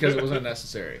 100% because it was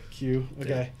unnecessary. Q.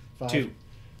 Okay. 5. 2.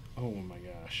 Oh my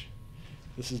gosh.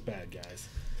 This is bad, guys.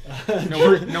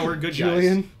 No, we're good guys.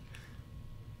 Julian.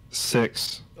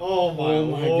 6. Oh my, Oh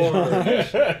my lord.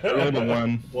 gosh. Rolled a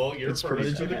 1. Well, you're It's first pretty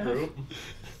in the bad. group.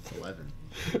 11.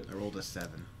 I rolled a 7.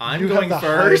 I'm You have going the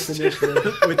highest first.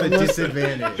 initiative. With a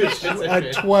disadvantage.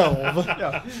 At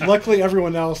 12. Luckily,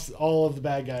 everyone else, all of the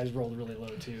bad guys, rolled really low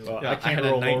too. Well, Yeah, I I can't had a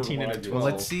roll 19 lower and a than 12.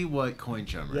 Well, let's see what coin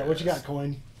chummer Yeah, what you got, has.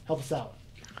 Coin? Help us out.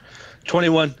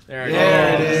 21. There it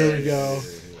There is. it There we go.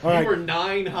 All You right. were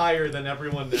 9 higher than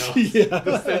everyone else. Yeah.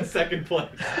 This in second place.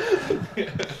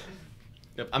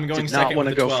 Yep, I'm going Did second. not want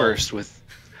to with the go 12. first with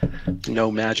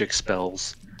no magic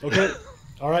spells. Okay.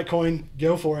 All right, Coin.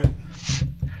 Go for it.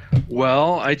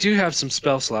 Well, I do have some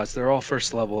spell slots. They're all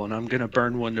first level, and I'm going to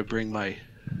burn one to bring my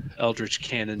Eldritch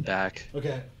Cannon back.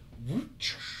 Okay.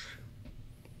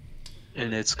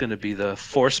 and it's going to be the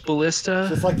Force Ballista.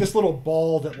 So it's like this little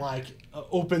ball that like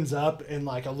opens up and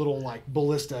like a little like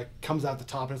ballista comes out the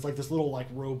top, and it's like this little like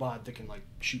robot that can like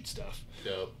shoot stuff.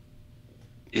 Dope.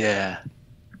 Yeah.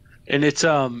 And it's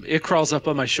it crawls up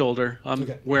on my shoulder. I'm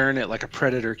Okay. wearing it like a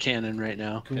Predator cannon right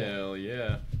now. Hell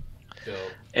yeah. Dope.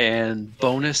 And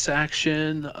bonus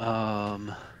action,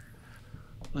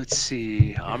 let's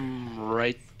see. I'm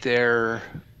right there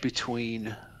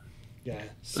between Yeah.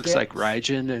 looks like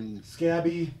Raijin and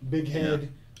Scabby, Big Head,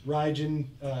 Raijin,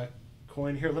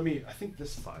 coin. Here, let me. I think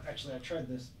this. Actually, I tried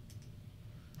this.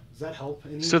 Does that help?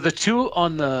 Any? so the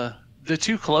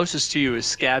two closest to you is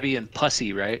Scabby and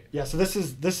Pussy, right? Yeah. So this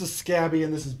is Scabby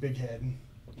and this is Big Head.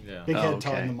 Yeah. Big Oh, Head okay.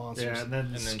 taunting the monsters. Yeah, and then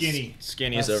And then Skinny.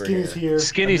 Skinny's over Skinny's here. here.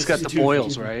 Skinny's and got this the is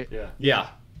boils, two. right? Yeah. Yeah.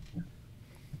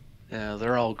 Yeah,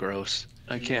 they're all gross.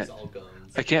 I can't All guns.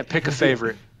 I can't pick a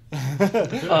favorite.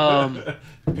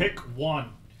 Pick one.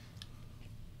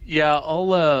 Yeah,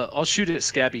 I'll shoot at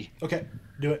Scabby. Okay,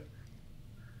 do it.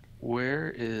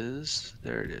 Where is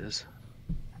there it is.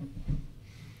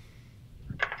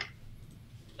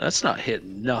 That's not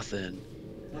hitting nothing.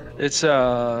 It's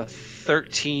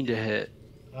 13 to hit.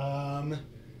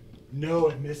 No,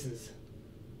 it misses.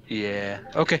 Yeah.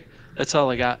 Okay. That's all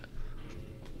I got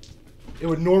It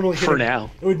would normally hit for a-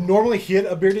 now. It would normally hit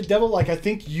a bearded devil. Like I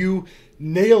think you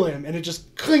nail him, and it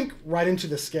just clink right into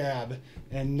the scab,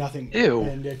 and nothing. Ew.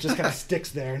 And it just kind of sticks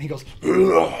there, and he goes,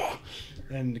 "Ugh,"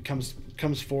 and comes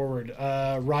forward.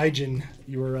 Raijin,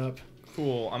 you were up.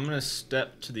 Cool. I'm gonna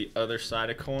step to the other side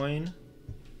of coin.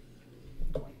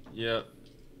 Yep.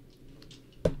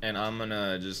 And I'm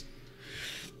gonna just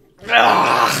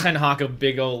and hawk a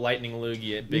big old lightning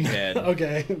loogie at Big Head.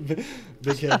 Okay,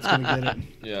 Big Head's gonna get it.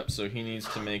 Yep. So he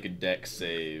needs to make a dex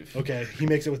save. Okay, he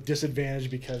makes it with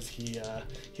disadvantage because he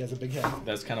has a big head.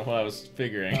 That's kind of what I was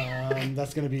figuring.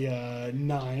 That's gonna be a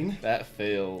 9. That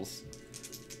fails.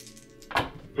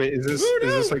 Wait, is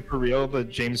this like for real? The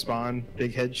James Bond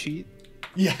big head sheet?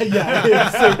 Yeah, it is. Yeah,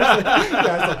 it's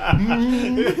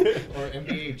like, Or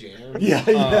NBA Jam.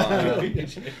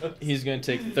 yeah. He's gonna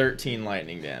take 13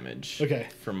 lightning damage. Okay.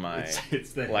 From my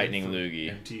It's the lightning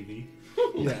loogie. MTV.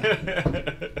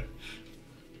 Yeah.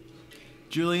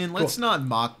 Julian, let's not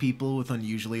mock people with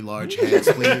unusually large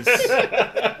heads, please.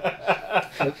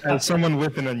 As someone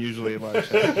with an unusually large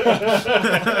head.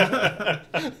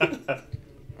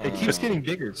 It keeps getting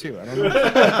bigger too. I don't know.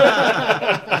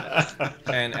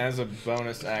 And as a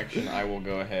bonus action, I will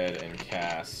go ahead and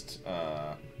cast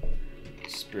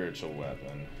Spiritual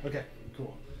Weapon. Okay,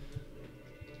 cool.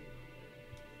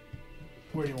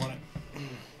 Where do you want it?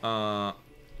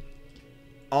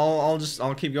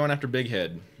 I'll keep going after Big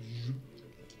Head.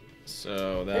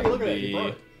 So that Hey, would look at that, you be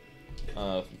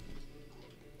brought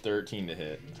 13 to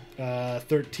hit.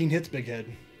 13 hits Big Head.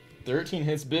 13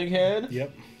 hits Big Head.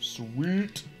 Yep.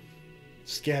 Sweet.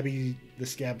 The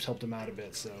scabs helped him out a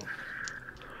bit, so.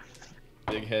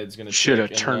 Big Head's gonna Shoulda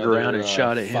take turned another, around and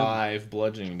shot at him. 5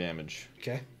 bludgeoning damage.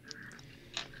 Okay.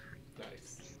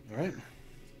 Nice. All right.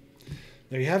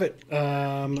 There you have it.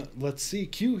 Let's see.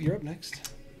 Q, you're up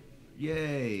next.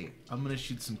 Yay. I'm going to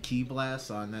shoot some key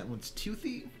blasts on that one's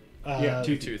Toothy. Yeah,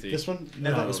 Toothy. This one?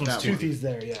 No, this one's that one. Toothy's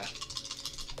there, yeah.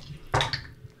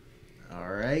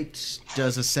 All right.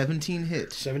 Does a 17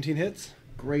 hit? 17 hits.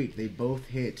 Great. They both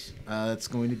hit. It's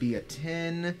going to be a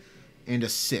 10 and a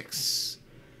 6.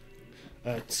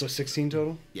 So 16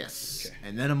 total. Yes. Okay.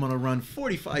 And then I'm going to run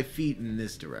 45 feet in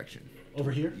this direction.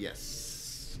 Over here?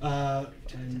 Yes. 10,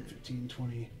 15,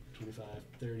 20, 25,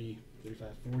 30, 35,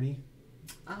 40.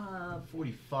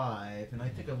 45, and I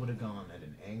think I would have gone at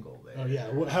an angle there. Oh, yeah.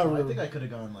 So However- I think I could have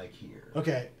gone like here.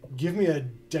 Okay, give me a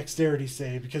dexterity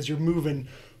save because you're moving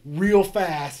real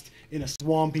fast in a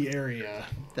swampy area.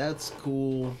 That's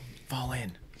cool. Fall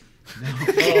in.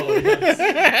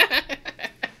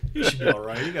 You should be all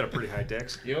right. You got a pretty high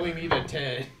dex. You only need a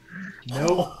 10.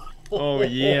 Nope. Oh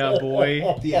yeah, boy.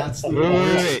 The absolute Wait, wait,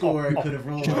 worst wait. score I could have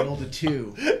rolled. I rolled a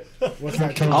 2. What's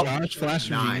that? Can called? Josh flash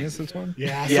of 9. genius this one?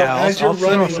 Yeah. So Yeah, as I'll you're throw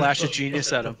a running, flash of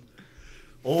genius at him.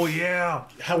 Oh yeah.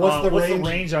 what's the what's range? the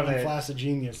range on it? Flash of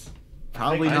Genius?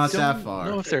 Probably I not don't that far.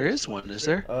 know if there is one. Is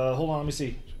there? Hold on, let me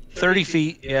see. 30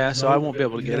 feet. Yeah, so I won't be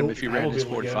able to get him Nope. if you I ran won't his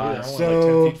be able to get it either. I 45. want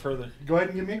So- like 10 feet further. Go ahead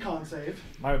and give me a con save.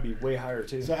 Mine would be way higher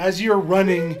too. So as you're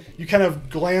running, you kind of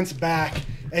glance back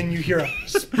and you hear a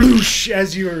sploosh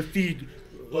as your feet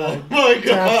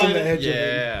taps in the edge of it.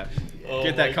 Yeah. Oh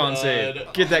Get that my con God.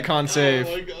 save. Get that con save.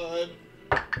 Oh my god.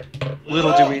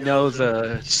 Little do we know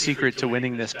the secret to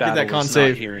winning this battle that con is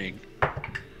save. not hearing.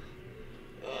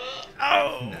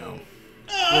 No.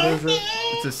 What is it?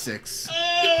 It's a 6.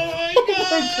 Oh my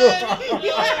god. Oh my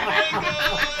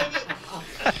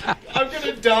god. I'm gonna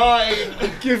die.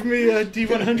 Give me a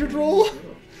D100 roll.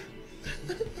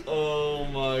 Oh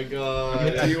my god.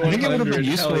 I think it would have been 100,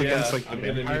 useful hell yeah. against like the I'm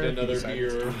gonna need vampire another besides-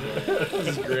 beer. This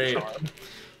is great.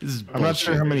 This is I'm not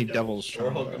sure how many devils.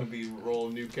 We're all gonna be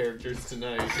rolling new characters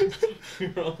tonight.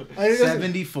 It doesn't,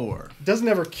 74. doesn't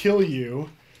ever kill you.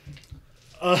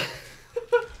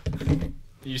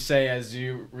 You say as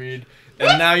you read,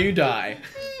 and now you die.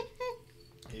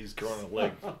 He's growing a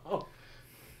leg.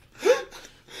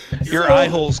 Your eye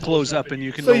holes close up and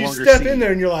you can So no you longer step see. in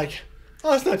there and you're like,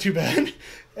 oh, that's not too bad.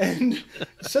 And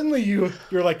suddenly your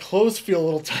like clothes feel a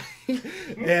little tight,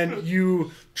 and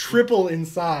you triple in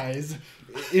size,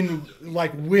 in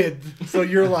like width. So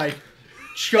you're like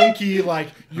chunky, like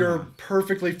your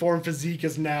perfectly formed physique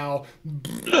is now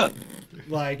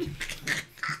like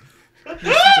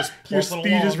Just your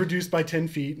plumping speed is along. reduced by 10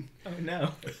 feet. Oh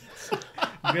no.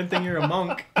 Good thing you're a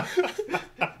monk.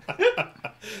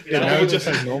 Now he just,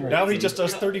 has normal now he speed. just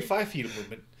does 35 feet of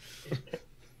movement.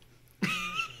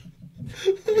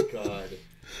 Oh my god.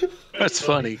 That's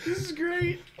funny. This is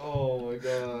great. Oh my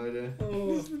god.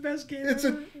 This is the best game. It's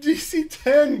a DC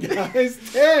 10, guys.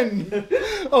 10.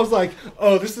 I was like,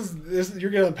 oh, this.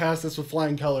 You're gonna pass this with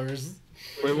flying colors.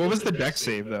 Wait, what was the deck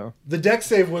save though? The deck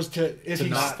save was to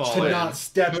not fall to in. not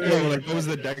step No, in. like what was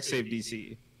the deck save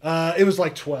DC? It was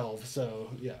like 12. So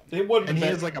yeah, It would And be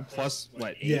he has like a plus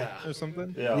what 8 Yeah. or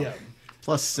something. yeah.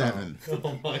 Plus 7.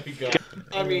 Oh my god.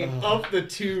 I mean, of the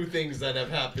two things that have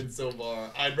happened so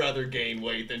far, I'd rather gain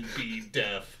weight than be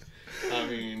deaf. I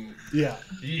mean, Yeah.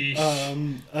 yeesh.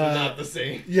 Not Not the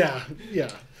same. Yeah. Yeah.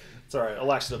 It's alright.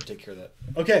 Alexa will take care of that.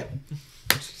 Okay.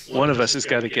 One of us has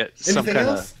got to get some Anything kind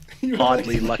else? of You would like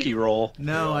oddly to- lucky roll.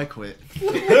 No, I quit.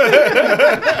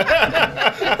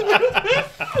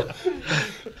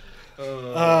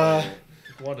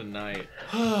 What a night.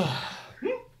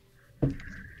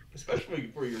 Especially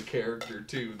for your character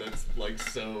too. That's like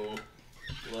so,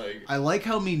 like. I like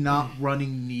how me not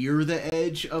running near the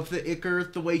edge of the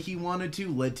Icar the way he wanted to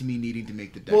led to me needing to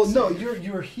make the deck Well, no, save.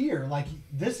 you're here. Like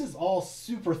this is all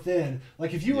super thin.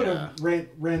 Like if you would have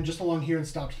ran just along here and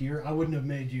stopped here, I wouldn't have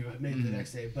made the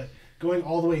next save. But going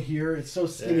all the way here, it's so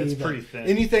skinny. it's that pretty thin.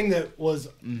 Anything that was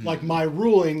like my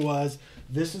ruling was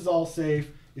this is all safe.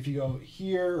 If you go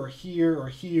here or here or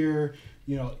here,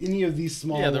 you know, any of these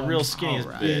small Yeah, the ones real skinniest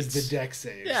Alright. bits. is the deck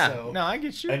save. Yeah, So, no, I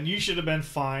get you. And you should have been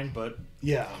fine, but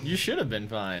yeah. You should have been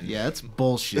fine. Yeah, it's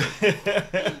bullshit.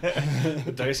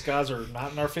 the dice gods are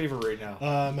not in our favor right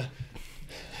now.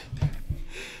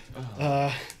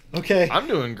 Okay. I'm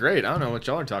doing great. I don't know what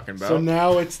y'all are talking about. So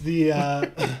now it's the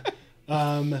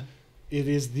it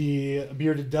is the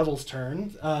bearded devil's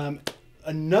turn.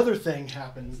 Another thing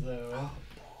happens though.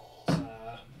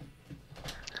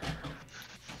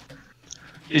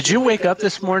 Did you wake up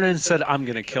this morning and said, I'm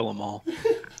going to kill them all?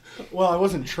 Well, I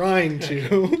wasn't trying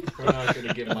to. We're not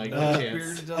gonna give Mike a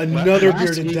chance. Another Last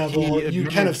bearded week devil. he You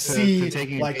admitted kind of to see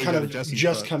taking like advantage kind of of Jesse's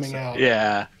just book, coming so- out.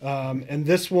 Yeah. And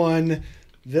this one.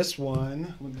 Let me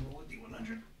roll a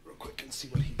D100 real quick and see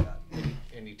what he got.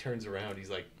 And he turns around. He's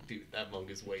like, "Dude, that monk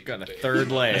is way Got too a big.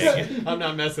 third leg. I'm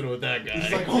not messing with that guy."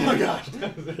 He's like, oh my gosh.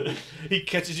 He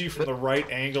catches you from the right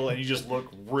angle, and you just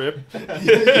look rip. Yeah,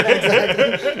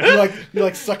 exactly. You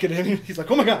like suck it in. He's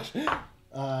like, oh my gosh.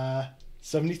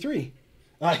 73.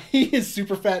 He is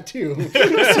super fat too.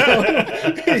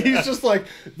 So he's just like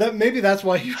that. Maybe that's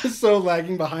why he was so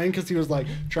lagging behind, because he was like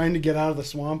trying to get out of the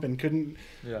swamp and couldn't.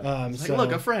 Yeah. It's like, So,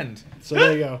 look, a friend. so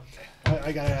there you go.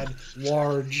 I gotta add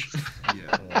large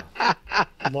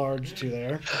to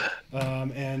there.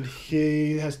 And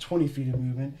he has 20 feet of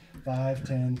movement. 5,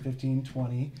 10, 15,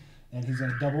 20. And he's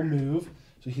gonna double move.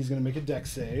 So he's gonna make a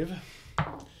dex save.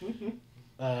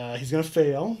 He's gonna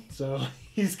fail. So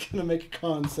he's gonna make a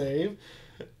con save.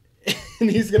 And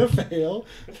he's gonna fail.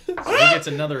 So he gets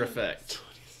another effect.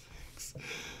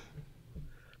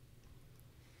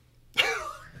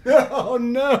 Oh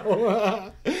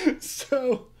no!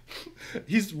 So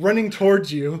he's running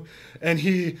towards you, and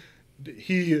he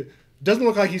doesn't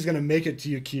look like he's gonna make it to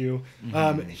you, Q.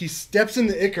 He steps in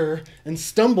the Icar and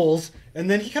stumbles, and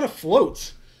then he kind of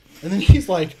floats, and then he's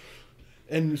like,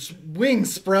 and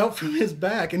wings sprout from his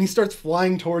back, and he starts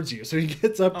flying towards you. So he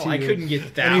gets up to Oh, I you. couldn't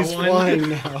get that and he's one. flying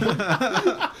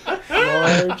now.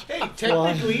 Large. Hey,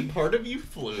 technically, part of you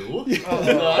flew.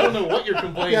 So I don't know what you're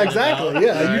complaining Yeah, exactly. about.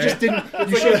 Yeah, you Right. just didn't. You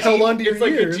It's should have held on to your It's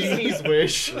like ears. a genie's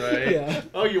wish. Right? Yeah.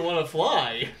 Oh, you want to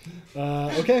fly?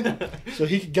 Okay. So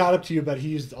he got up to you, but he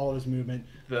used all of his movement.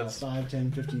 That's 5,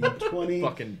 10, 15, 20.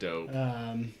 fucking dope.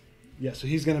 Yeah, so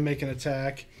he's going to make an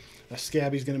attack.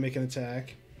 Scabby's going to make an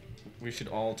attack. We should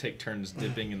all take turns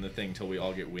dipping in the thing till we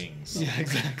all get wings. Yeah,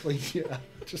 exactly. Yeah,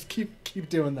 just keep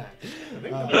doing that. I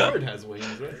think the bird has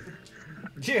wings, right?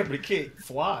 Yeah, but it can't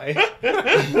fly.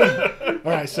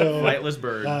 All right, so Flightless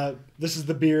bird. this is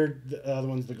the beard. The other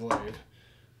one's the glaive.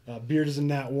 Beard is in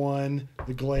that 1.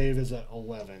 The glaive is at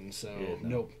 11. So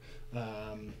nope.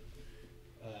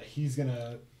 He's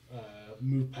gonna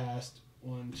move past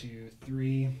 1, 2,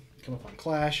 3. Come up on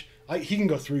clash. He can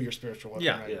go through your spiritual weapon.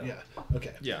 Yeah. Right? Yeah.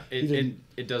 Okay. Yeah, He didn't-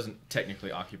 it doesn't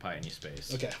technically occupy any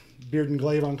space. Okay. Beard and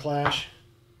glaive on clash.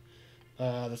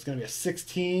 That's gonna be a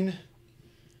 16.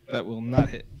 That will not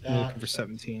hit. I'm looking for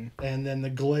 17. And then the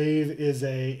glaive is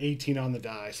a 18 on the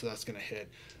die, so that's gonna hit.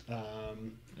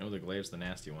 Oh, the glaive's the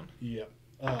nasty one. Yep.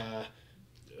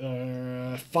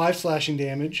 5 slashing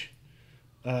damage.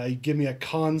 You give me a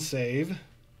con save.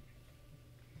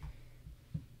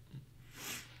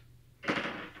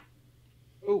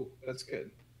 Oh, that's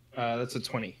good. That's a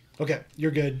 20. Okay,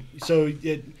 you're good. So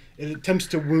it attempts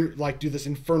to do this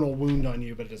infernal wound on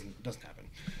you, but it doesn't happen.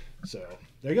 So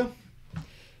there you go.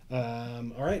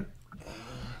 All right.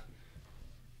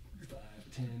 5,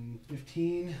 10,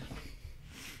 15.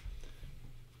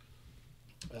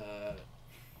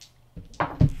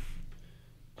 Oh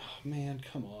man,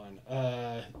 come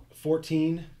on.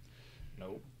 14.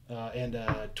 Nope. And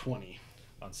 20.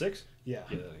 On 6? Yeah.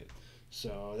 Yeah.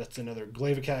 So that's another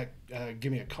glaive attack.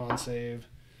 Give me a con save.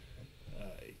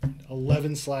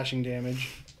 11 slashing damage.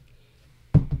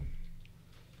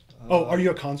 Are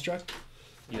you a construct?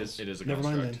 Yes, it is a Never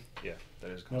construct. mind then. Yeah, that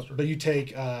is No, construct. but you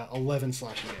take 11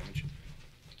 slashing damage.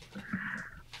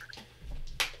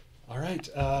 All right,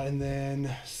 and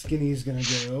then Skinny's gonna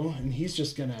go, and he's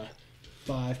just gonna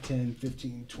 5, 10,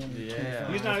 15, 20, Yeah.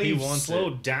 25. He's not He even wants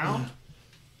slowed it. down.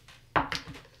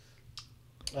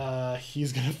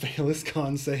 He's gonna fail his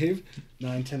con save.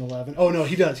 9, 10, 11. Oh no,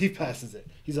 he does. He passes it.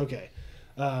 He's okay.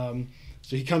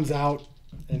 So he comes out,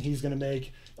 and he's gonna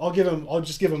make. I'll give him.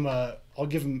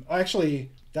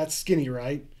 Actually, that's Skinny,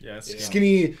 right? Yeah, it's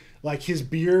Skinny, like his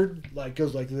beard, like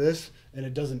goes like this, and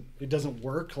it doesn't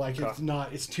work. Like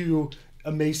it's too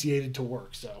emaciated to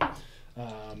work. So,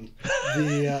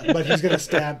 but he's gonna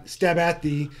stab at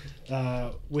thee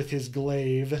with his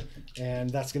glaive,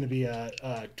 and that's gonna be a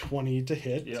 20 to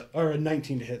hit, or a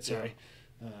 19 to hit. Sorry,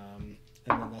 and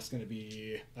then that's gonna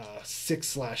be 6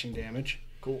 slashing damage.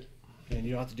 Cool. And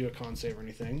you don't have to do a con save or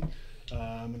anything.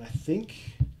 And I think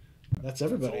that's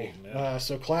everybody. That's all,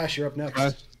 So Clash, you're up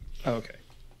next. Oh, okay.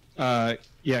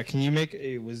 Yeah, can you make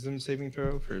a wisdom saving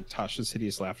throw for Tasha's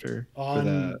Hideous Laughter? For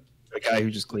On- the guy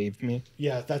who just glaved me?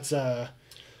 Yeah, that's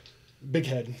Big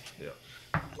Head. Yeah.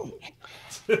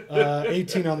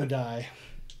 18 on the die.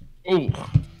 Oh.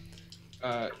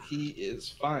 He is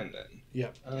fine then.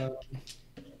 Yep.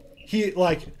 He,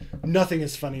 nothing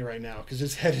is funny right now because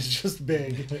his head is just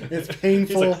big. It's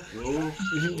painful.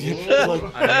 He's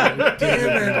like, damn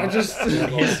it, I just...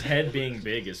 His head being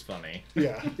big is funny.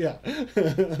 Yeah.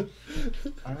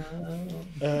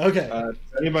 Okay. Does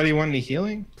anybody want any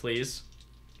healing? Please.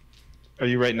 Are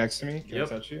you right next to me? Can Yep. I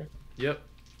touch you? Yep.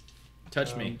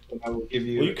 Touch me. I will give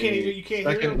you. Well, you can't hear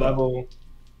second him. level.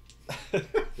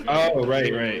 Oh, right.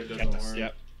 It doesn't Yes, work.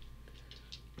 yep.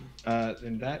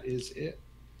 Then that is it.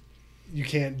 You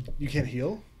can't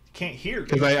heal? Can't hear.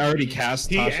 Because I already cast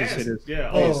He Tasha's asked, Hideous yeah.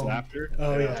 Hideous Oh. Laughter.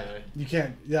 Oh, yeah. You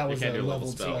can't... That was can't a do a level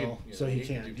leveled spell. spell, so he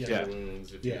can't. do Yeah. cure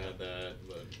wounds if you Yeah. had that,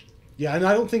 but Yeah, and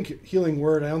I don't think Healing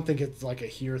Word, I don't think it's like a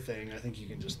here thing. I think you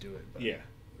can just do it. But. Yeah.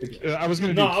 I was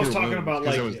gonna do No, I was Cure talking Wounds, about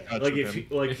 'cause like, I was touched like with if him.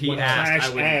 he, like If he when asked, I Clash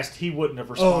wouldn't- asked, he wouldn't have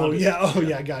Oh, responded. yeah. Oh,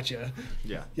 yeah. Gotcha.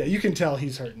 Yeah. Yeah, you can tell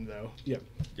he's hurting, though. Yep.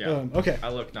 Yeah. Okay. I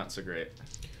look not so great.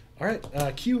 All right.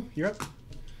 Q, you're up.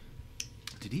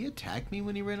 Did he attack me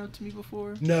when he ran up to me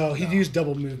before? No, he used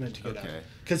double movement to get up. Okay.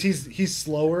 Because he's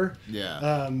slower.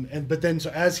 Yeah. But then, so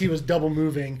as he was double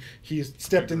moving, he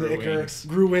stepped into grew Icar, wings.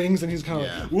 grew wings, and he's kind of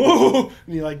Yeah. like, whoa!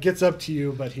 And he, gets up to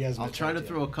you, but he hasn't I'll try to attacked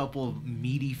throw a couple of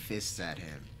meaty fists at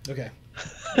him. yet. Okay.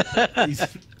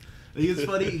 He's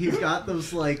funny. He's got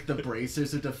those the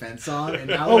bracers of defense on, and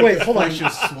now Oh, wait, hold on. flesh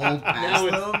just swole past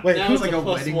it's- them. Wait, now who's it's like a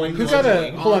plus wedding one ring. Who got a...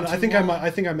 Hang Hold on, on I too think long.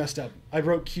 I messed up. I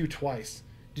wrote Q twice.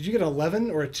 Did you get an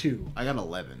 11 or a 2? I got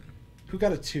 11. Who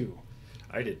got a 2?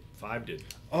 I did. 5 did.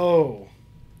 Oh,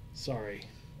 sorry.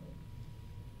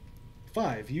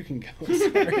 5, you can go.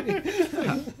 Sorry.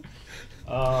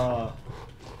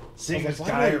 Seeing I this was like,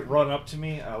 guy why would I- run up to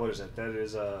me, what is that? That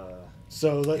is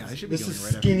So Yeah, I should be this going is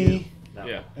right after Skinny, you. no,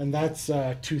 Yeah. and that's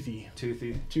Toothy.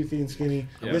 Toothy, Toothy and Skinny.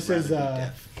 Yeah, This is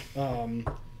rather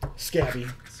Scabby.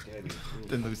 Scabby.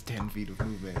 Then those 10 feet of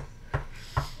movement.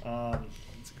 I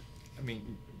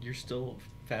mean, you're still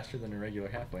faster than a regular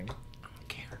halfling.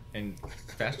 care. And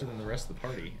faster than the rest of the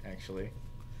party, actually.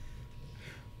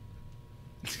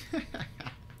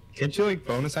 Can't you like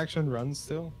bonus action run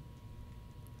still?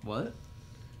 What?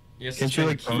 Yes, Can't you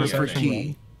like bonus For action key.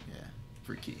 run? Yeah,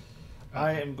 for key.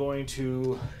 I am going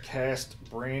to cast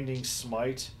Branding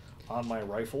Smite on my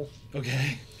rifle,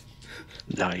 Okay.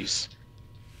 Nice.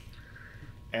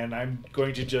 and I'm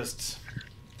going to just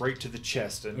right to the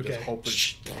chest and just Okay. hope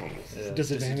it's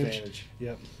Disadvantage.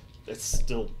 Yep. It's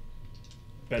still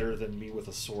better than me with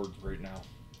a sword right now.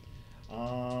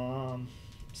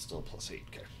 Still +8.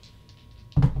 Okay.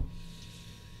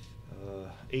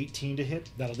 18 to hit.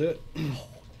 That'll do it. So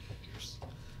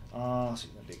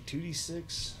you're gonna take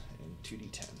 2d6 and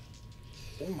 2d10.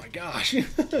 Oh my gosh.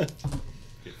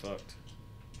 Get fucked.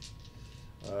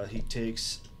 He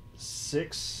takes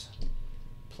 6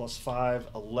 plus 5,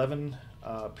 11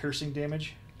 piercing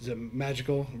damage, Is it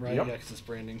magical? Right? Yep. Yeah, because it's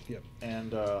branding. Yep.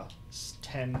 and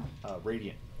 10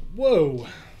 radiant. Whoa.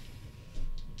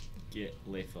 Get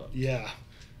lay fucked. Yeah.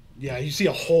 Yeah, you see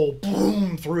a hole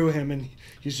boom through him, and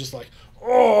he's just like,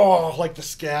 oh, like the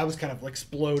scabs kind of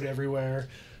explode everywhere.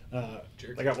 I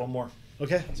got one more.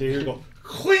 Okay. So here you go.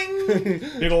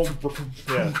 Big old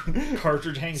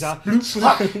cartridge hangs out.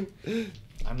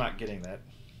 I'm not getting that.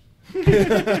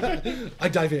 I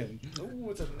dive in. Ooh,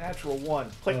 it's a natural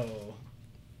 1. Click. Oh.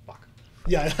 Fuck.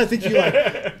 Yeah, I think you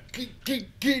like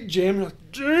get jammed. You're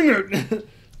like, dang it.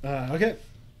 Okay.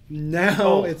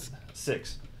 Now it's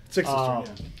 6. 6's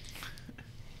turn.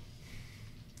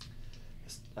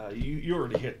 Yeah. You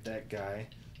already hit that guy,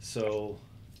 so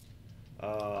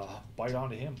bite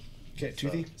onto him. Okay,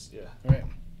 toothy. Yeah, All right.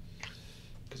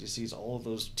 because he sees all of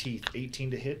those teeth.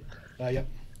 18 to hit Yep.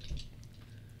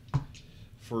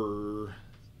 for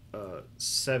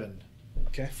 7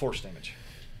 Okay. force damage.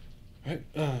 All right.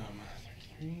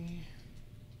 33.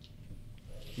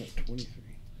 No, 23.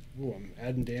 Ooh, I'm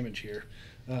adding damage here.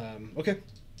 Okay.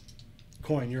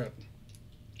 Coin, you're up.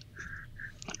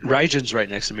 Raijin's right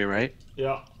next to me, right?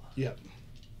 Yeah. Yep.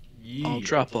 I'll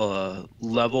drop a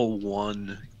level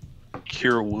 1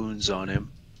 cure wounds on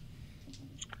him.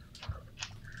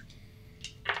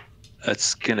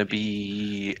 That's gonna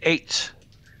be 8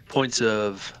 points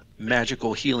of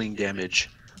magical healing damage.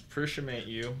 Appreciate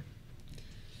you.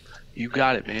 You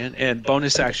got it, man. And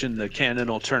bonus action, the cannon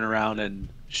will turn around and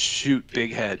shoot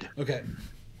Big Head. Okay.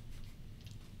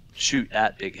 Shoot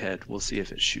at Big Head. We'll see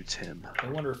if it shoots him. I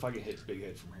wonder if I can hit Big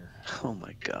Head from here. Oh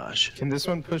my gosh. Can this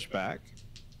one push back?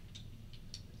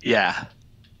 Yeah.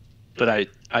 But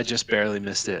I just barely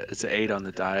missed it. It's an 8 on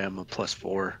the die. I'm a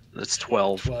 +4. That's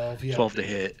 12. 12. Yeah. 12 to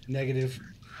hit. Negative.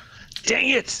 Dang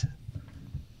it!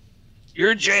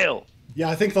 You're in jail. Yeah,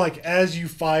 I think like as you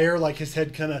fire, like his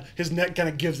neck kind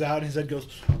of gives out, and his head goes.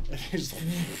 And he's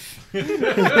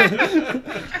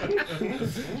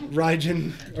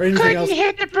Raijin or anything else.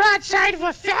 hit the broadside of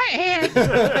a fat head.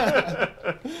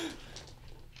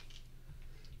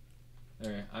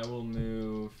 Alright, I will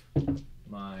move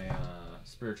my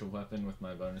spiritual weapon with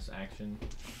my bonus action.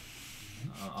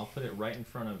 I'll put it right in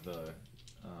front of the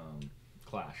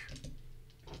clash.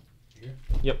 Here?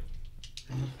 Yep.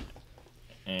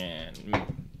 And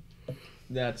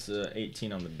that's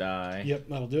 18 on the die. Yep,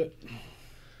 that'll do it.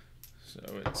 So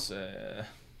it's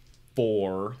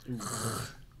 4.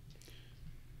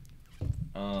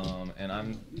 And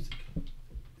I'm It's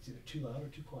either too loud or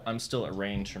too quiet. I'm still at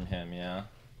range from him, yeah.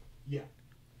 Yeah.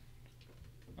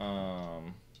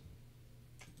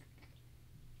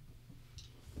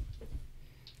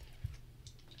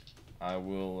 I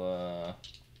will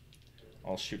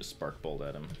I'll shoot a spark bolt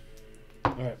at him.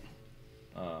 All right.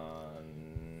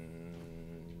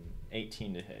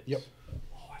 18 to hit. Yep.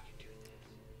 Oh, I can do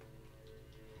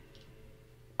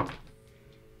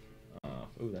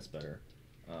this. Ooh, that's better.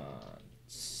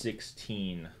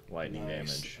 16 lightning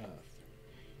Nice. damage.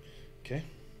 Okay.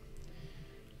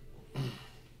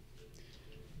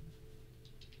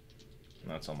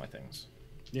 That's all my things.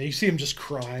 Yeah, you see him just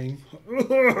crying.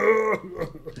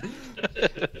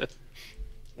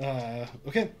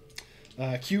 Okay.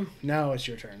 Q, now it's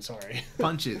your turn. Sorry.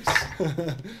 Punches.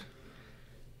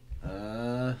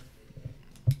 One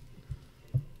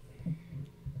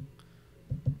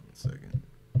second.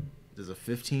 Does a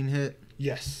 15 hit?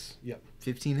 Yes. Yep.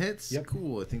 15 hits? Yep.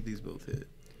 Cool. I think these both hit.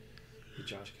 Hey,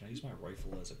 Josh, can I use my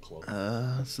rifle as a cloak?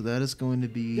 So that is going to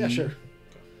be Yeah, sure.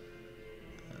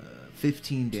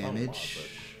 15 Not a lot, damage.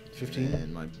 15.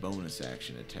 And my bonus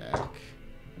action attack.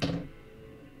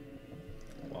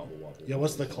 Wobble, wobble. Yeah,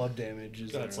 what's the club damage?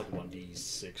 Is It's there- like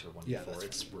 1d6 or 1d4. Yeah, that's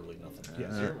It's really nothing. Yeah.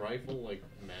 Is your rifle like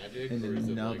magic? And or is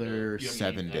another it like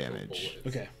 7 actual damage.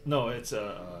 bullets? Okay. No, it's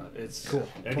Cool.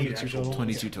 I need 22 actual total?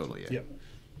 22 total, yeah. Yep.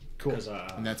 Cool.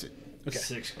 And that's it. Okay.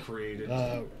 6 created.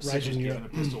 Raijin, 6 was you're given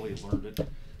up. a pistol, he learned it.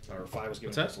 Or 5 was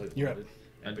given a What's pistol, he You're learned up. it.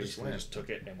 And I just basically went. just took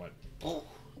it and went,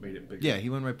 made it bigger. Yeah, he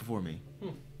went right before me.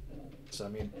 So I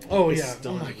mean, Oh, it's yeah.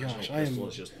 still Oh an my original gosh, I am- pistol,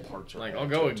 it's just parts are Like, added I'll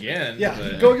go to it. again. Yeah,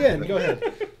 but- go again. Go ahead.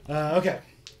 Okay.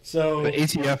 So The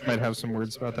ATF might have some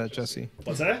words about that, Jesse.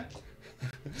 What's that?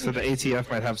 So the ATF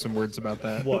might have some words about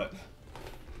that. What?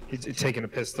 He's taking a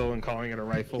pistol and calling it a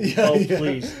rifle. Oh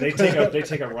please! They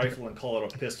take a rifle and call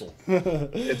it a pistol.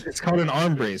 It's called an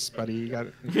arm brace, buddy. You got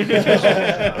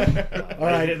it. All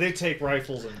right. They take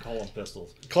rifles and call them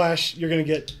pistols. Clash, you're gonna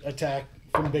get attacked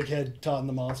from Big Head taunting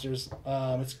the monsters.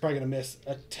 It's probably gonna miss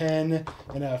a 10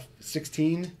 and a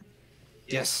 16.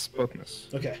 Yes, both miss.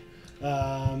 Okay.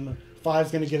 5's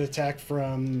gonna get attacked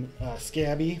from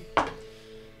Scabby.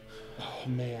 Oh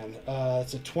man,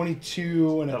 it's a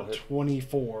 22 and That'll a hit.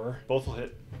 24. Both will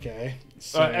hit. Okay.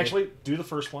 So, Actually, do the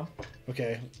first one.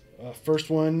 Okay.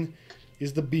 First one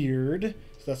is the beard.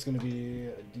 So that's going to be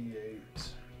a D8.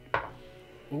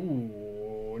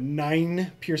 Ooh,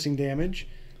 9 piercing damage.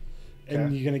 And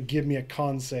Okay. you're going to give me a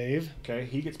con save. Okay,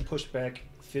 he gets pushed back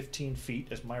 15 feet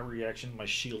as my reaction. My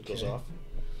shield goes Okay. off.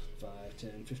 5,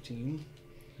 10, 15.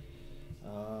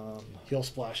 You He'll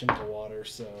splash into water,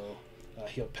 so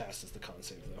he'll pass as the con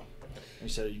save, though.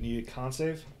 said you need a con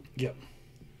save? Yep.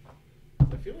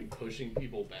 I feel like pushing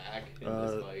people back in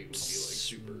this fight would be like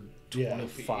super. Yeah.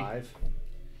 25.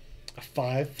 A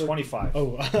 5 for 25.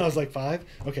 Oh, I was like 5?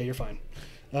 Okay, you're fine.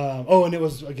 Oh, and it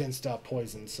was against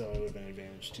poison, so it would have been an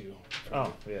advantage too.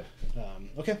 Oh, yeah.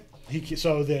 Okay.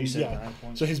 So then, You said yeah. 9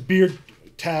 points? So his beard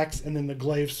attacks, and then the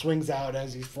glaive swings out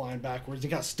as he's flying backwards. He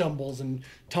kind of stumbles and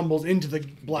tumbles into the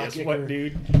black Guess what, ichor.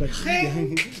 dude? But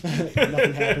nothing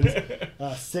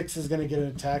happens. 6 is going to get an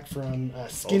attack from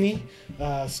Skinny.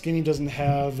 Skinny doesn't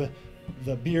have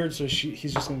the beard, so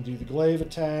he's just going to do the glaive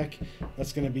attack.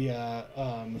 That's going to be a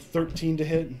 13 to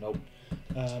hit. Nope.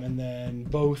 And then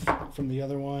both from the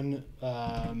other one,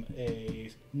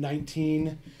 a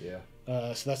 19.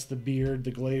 Yeah. So that's the beard.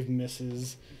 The glaive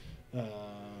misses.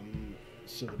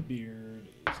 So the beard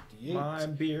is D8. My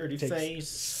beardy Takes face.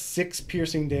 6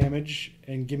 piercing damage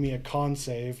and give me a con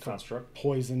save. for Construct.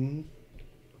 Poison.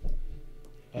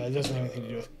 It doesn't have anything to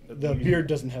do with the immune- beard.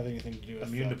 Doesn't have anything to do with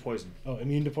Immune to poison. Oh,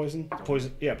 immune to poison.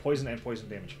 Poison. Yeah, poison and poison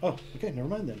damage. Oh, okay. Never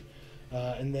mind then.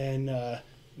 And then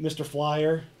Mr.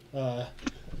 Flyer. Yeah.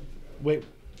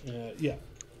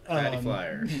 Fatty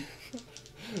Flyer.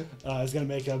 Is going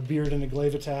to make a beard and a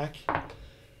glaive attack.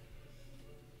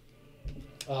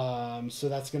 So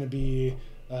that's going to be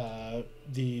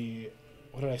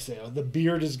what did I say? Oh, the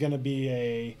beard is going to be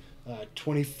a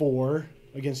 24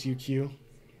 against UQ.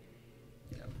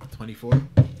 24.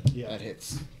 Yeah. That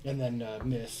hits. And then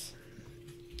miss.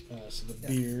 So the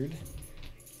beard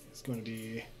is going to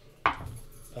be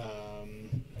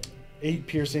 8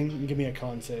 piercing. And give me a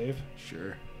con save.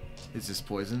 Sure. Is this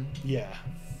poison? Yeah.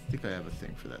 I think I have a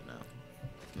thing for that now.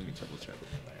 Let me double check.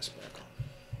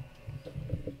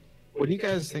 What do you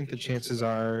guys think the chances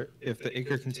are if the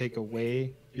ichor can take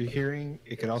away your hearing,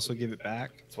 it could also give it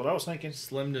back? That's what I was thinking.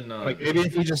 Slim to none. Like maybe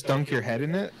if you just dunk your head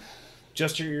in it,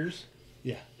 Just your ears?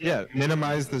 Yeah. yeah,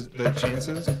 minimize the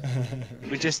chances.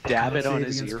 We just dab it on Save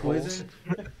his against ear holes.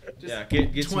 poison? Yeah,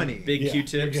 get 20. some big Yeah,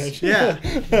 Q-tips. Yeah.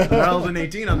 I rolled an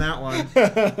 18 on that one.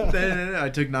 Then I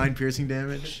took 9 piercing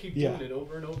damage. Keep Yeah. doing it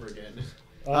over and over again.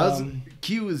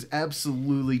 Q was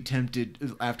absolutely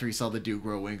tempted after he saw the dude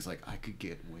grow wings. Like, I could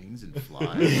get wings and fly.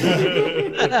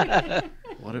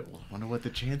 Wonder what the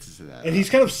chances of that And are. he's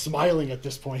kind of smiling at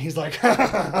this point. He's like,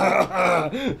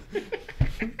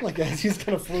 like as he's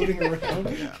kind of floating around.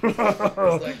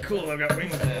 It's like, cool, I've got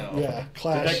wings now. Yeah, Did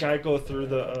Clash. that guy go through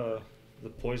the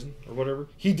poison or whatever?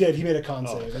 He did. He made a con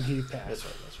Oh, save and he passed. That's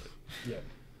right. That's right. Yeah.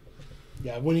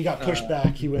 Yeah. When he got pushed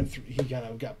back, he went through. He kind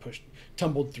of got pushed,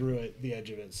 tumbled through it, the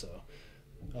edge of it. So,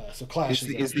 so Clash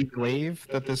Is the glaive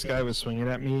that this guy was swinging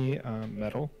at me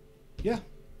metal? Yeah.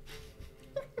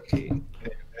 Okay.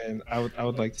 And I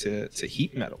would like to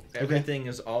heat metal. Everything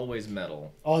is always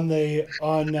metal. on Big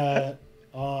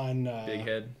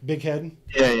Head. Big Head.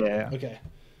 Yeah. Okay.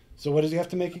 So what does he have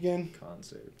to make again? Con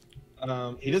save.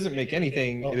 He doesn't make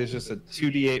anything. Oh. It is just a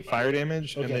 2d8 fire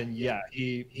damage, and Okay. then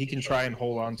he can try and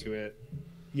hold on to it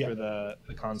Yeah. for the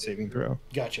con saving throw.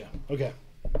 Gotcha. Okay.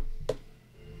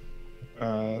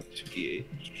 2d8.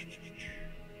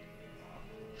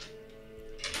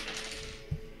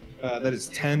 That is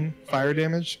 10 fire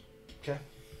damage. Okay.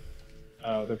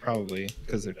 They're probably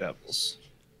because they're devils.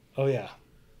 Oh yeah.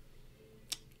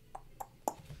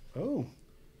 Oh.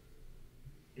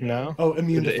 No. Oh,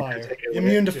 immune Did to the fire. ichor take it away?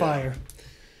 Immune to Yeah. fire.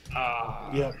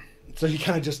 Ah. Yep. So he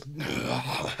kind of just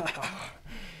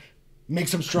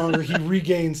makes him stronger. He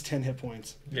regains 10 hit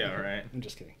points. Yeah, right. I'm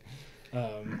just kidding.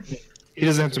 He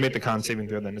doesn't have to make the con saving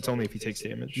throw then. It's only if he takes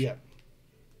damage. Yeah.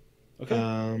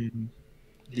 Okay.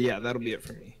 Yeah, that'll be it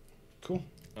for me. Cool.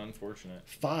 Unfortunate.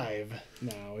 5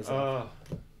 now. Is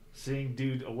Seeing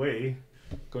dude away,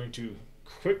 going to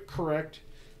quick correct,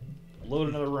 load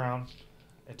another round,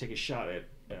 and take a shot at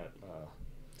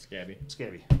Scabby.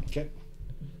 Scabby. okay.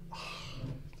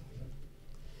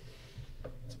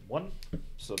 It's 1,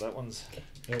 so that one's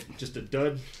Yep. just a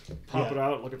dud. Pop Yeah. it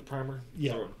out, look at the primer,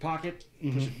 Yeah. throw it in the pocket,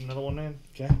 Mhm. push another one in.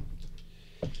 Okay.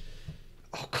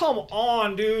 Oh, come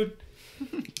on, dude!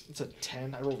 It's a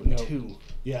 10. I rolled a Nope. 2.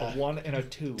 Yeah. A 1 and a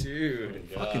 2. Dude.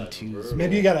 Fucking twos.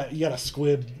 Maybe you got a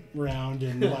squib round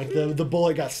and like the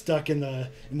bullet got stuck in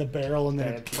the barrel and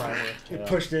then Bad primer. it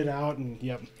pushed it out and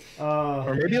yep.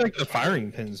 Or maybe like the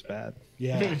firing pin's bad.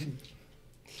 Yeah.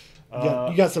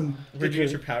 You got some Where'd you get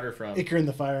your powder from? ichor in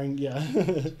the firing. Yeah.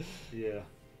 Yeah.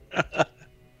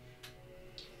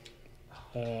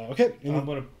 Okay. I'm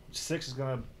gonna 6 is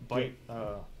gonna bite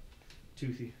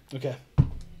Toothy. Okay.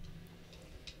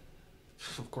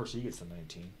 Of course, he gets the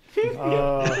 19.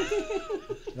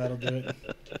 That'll do it.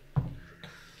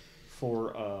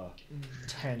 For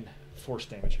 10 force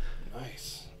damage.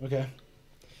 Nice. Okay.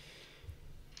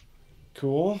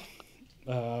 Cool.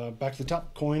 Back to the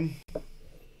top. Coin.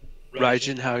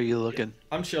 Raijin, how are you looking?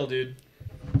 I'm chill, dude.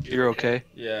 You're okay.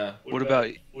 Yeah. What about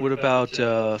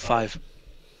 5?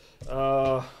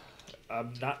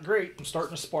 I'm not great. I'm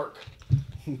starting to spark.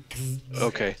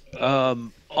 Okay.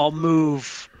 I'll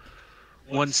move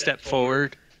 1 step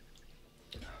forward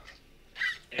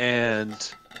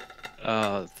and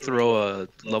throw a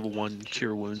level 1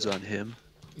 cure wounds on him.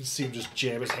 You see him just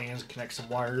jab his hands, connect some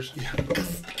wires.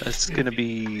 That's gonna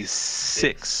be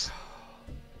 6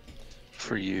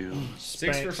 for you.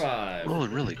 6 for 5.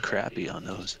 Rolling really crappy on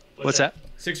those. What's that?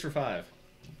 6 for 5.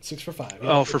 6 for 5.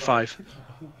 Oh, for 5.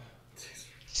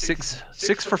 6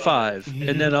 for 5,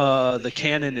 and then the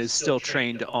cannon is still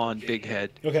trained on Big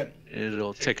Head. Okay.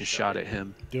 It'll take a shot at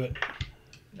him. Do it.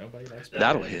 Nobody likes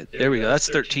That'll hit. There we go. That's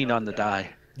 13 on the die.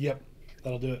 Yep.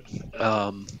 That'll do it.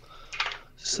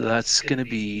 So that's gonna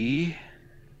be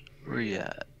where are you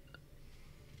at?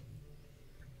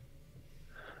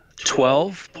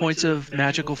 12 points of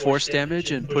magical force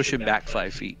damage and push him back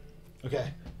 5 feet.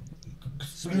 Okay.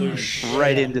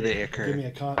 Right into the Give ichor. me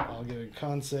a con. I'll give it a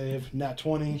con save. Nat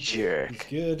 20. Jerk. He's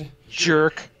good.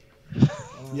 Jerk.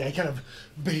 Yeah, he kind of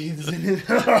bathes in it.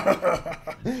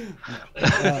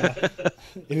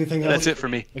 Anything else? That's it for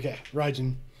me. Okay,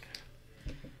 Raijin.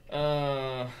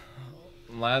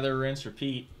 Lather, rinse,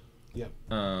 repeat. Yep.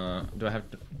 Do I have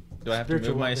to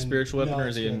move my spiritual weapon, no, or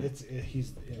is he in?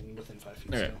 He's in within 5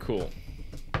 feet. Okay, so. cool.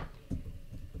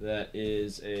 That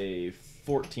is a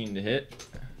 14 to hit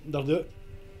That'll do it.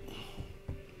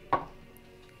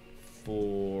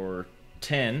 for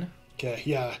 10. Okay,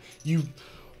 yeah. You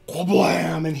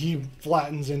blam, and he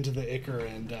flattens into the ichor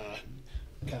and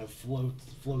kind of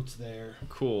floats there.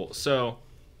 Cool. So,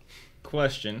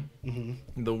 question: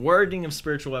 Mm-hmm. the wording of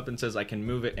spiritual weapon says I can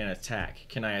move it and attack.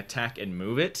 Can I attack and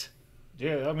move it?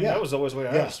 Yeah, I mean, Yeah. that was always the way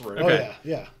I Yeah. asked for it. Oh, Okay.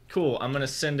 yeah. Cool. I'm gonna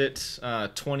send it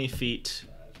 20 feet.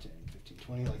 5, 10, 15,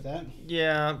 20, like that.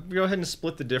 Yeah, go ahead and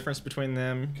split the difference between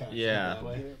them. Okay, Yeah, that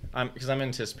way. because I'm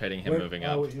anticipating him Where- moving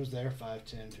oh, up. he was there. 5,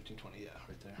 10, 15, 20. Yeah,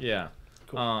 right there. Yeah.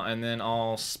 Cool. And then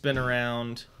I'll spin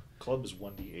around Club is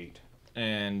 1d8.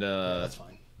 and Yeah, that's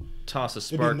fine. toss a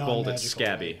It'd be spark bolt at non-magical,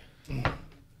 Scabby. right?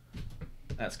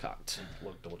 That's cocked.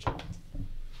 Look, double check.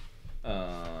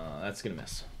 That's gonna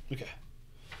miss. Okay.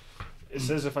 It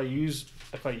says if I use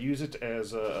it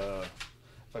as a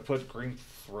if I put green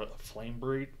flame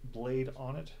blade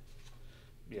on it,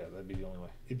 yeah, that'd be the only way.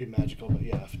 It'd be magical, but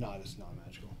yeah, if not, it's not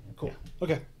magical. Cool.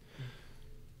 Okay.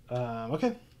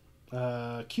 Okay.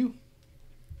 Q.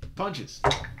 Punches.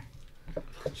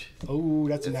 Oh,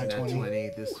 that's a That's nat a 20. 20.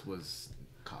 This was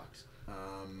cocked.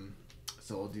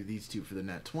 So I'll do these 2 for the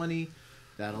nat 20.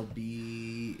 That'll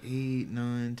be 8,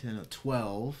 9, 10,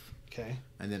 12. Okay.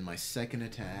 And then my second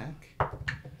attack,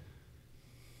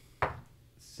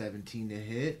 17 to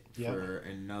hit Yep. for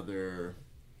another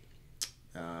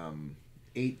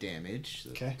 8 damage. So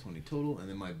that's Okay. 20 total. And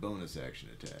then my bonus action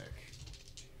attack.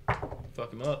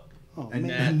 Fuck him up. Oh, And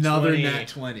man. another 20. nat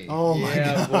 20. Oh, my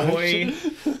Yeah, gosh. boy.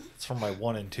 It's from my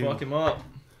 1 and 2. Fuck him up.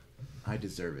 I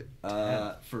deserve it.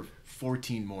 For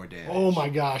 14 more damage. Oh my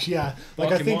gosh, yeah. Like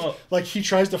Fuck I him think up. like he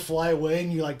tries to fly away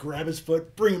and you like grab his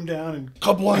foot, bring him down and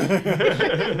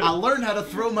kablam. I learned how to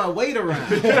throw my weight around.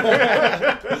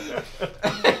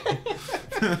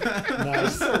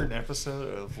 Nice. Is there an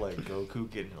episode of like Goku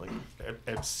getting like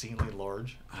obscenely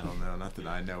large? I don't know, nothing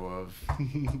I know of.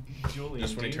 Julian,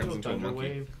 Just when he do you turns know into a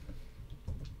monkey.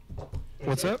 Thunderwave?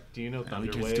 What's up? Do you know Now he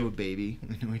turns to a Thunderwave? baby.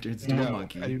 He turns to a No,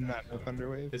 monkey. I do not know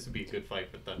Thunderwave. This would be a good fight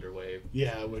for Thunderwave.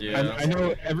 Yeah, it would. Yeah. I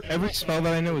know every spell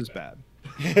that I know is bad.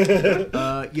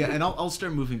 Yeah, and I'll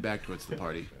start moving back towards the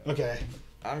party. Okay.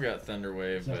 I've got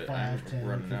Thunderwave, So but 5, I'm 10,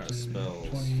 running out of 15, spells.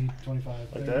 20, 25,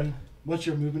 Like 30. that? What's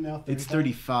your movement now? It's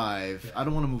 35. Okay. I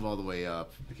don't want to move all the way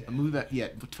up. Okay. I'll move that. Yeah,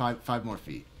 five more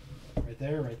feet. Right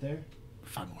there, right there.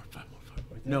 Five more. Right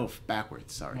there. No,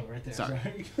 backwards. Sorry. Oh, right there. Sorry.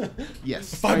 Sorry.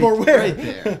 Yes. 5 right, more where? Right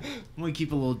there. I'm gonna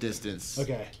keep a little distance.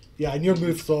 Okay. Yeah, and you'll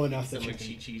move slow enough Some that you like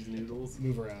can cheese noodles.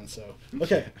 move around. So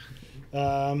okay.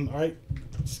 All right.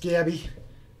 Scabby.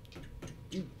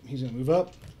 He's gonna move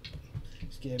up.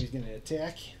 Scabby's gonna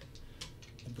attack.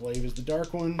 The glaive is the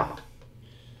dark one.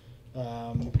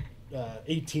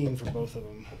 18 for both of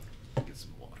them. Get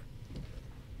some water.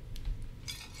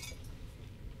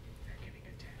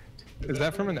 Is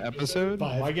that from an episode?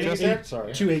 5. Am I getting Jesse? attacked?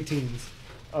 Sorry. 2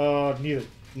 18s. Neither.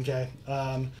 Okay.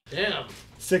 Damn.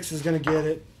 6 is gonna get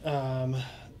it.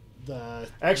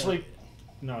 Actually,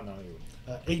 no.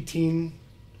 18.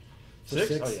 for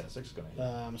 6? Oh yeah, 6 is gonna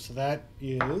hit. So that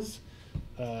is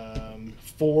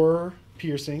 4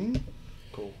 piercing.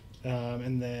 Cool.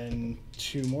 And then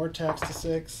 2 more attacks to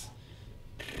 6.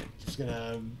 It's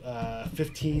gonna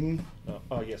 15.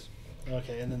 Oh yes.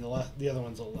 Okay, and then the other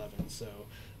one's 11. So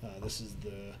this is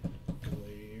the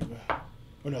glaive.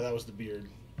 Oh no, that was the beard.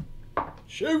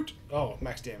 Shoot! Oh,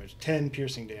 max damage. 10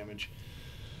 piercing damage.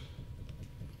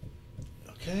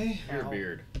 Okay. Your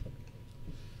beard.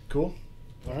 Cool.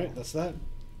 All right, that's that.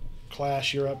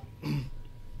 Clash, you're up.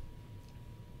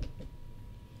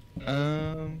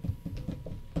 I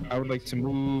would like to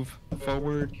move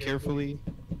forward carefully.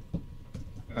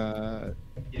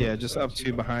 Yeah, just up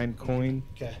to behind coin,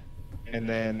 Okay. and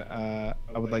then I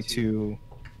would like to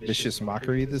vicious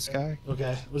mockery this guy.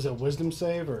 Okay. Was it a wisdom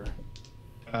save or?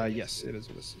 Yes, it is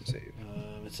a wisdom save.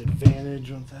 It's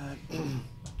advantage on that.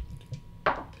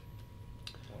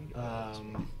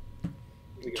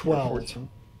 12. 14.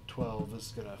 12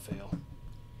 is gonna fail.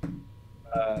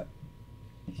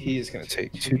 He is going to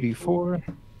take 2d4.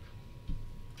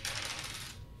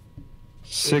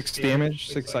 6 damage,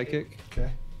 6 psychic,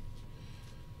 Okay.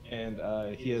 and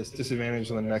he has disadvantage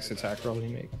on the next attack roll he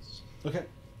makes. Okay.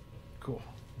 Cool.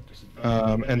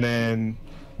 And then,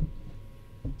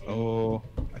 I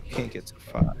can't get to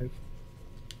 5.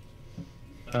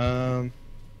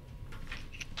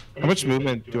 How much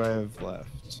movement do I have left?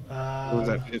 What was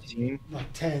that, 15?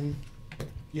 Like 10.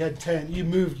 You had 10. You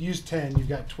used 10. You've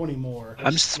got 20 more.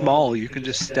 I'm small. You can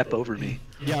just step over me.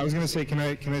 Yeah, I was gonna say, can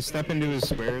I step into his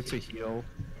square to heal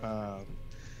 5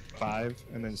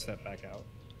 and then step back out?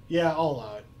 Yeah,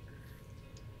 I'll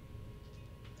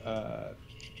allow it.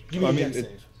 Give me a dex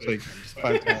save. it's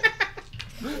like 5 times.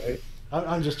 Right?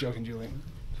 I'm just joking, Julian.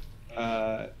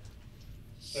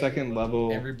 Second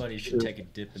level. Everybody should take a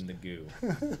dip in the goo.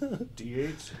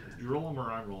 D8s. You roll them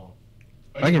or I roll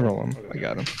I can roll him. I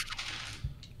got him.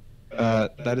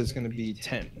 That is going to be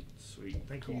 10. them? Sweet.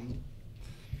 Thank you.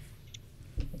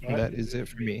 Alright. That is it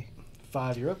for me.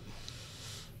 5, you're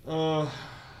up.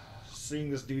 Seeing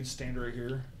this dude stand right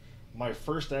here, my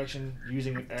first action,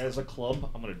 using it as a club,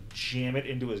 I'm gonna jam it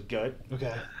into his gut.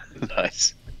 Okay.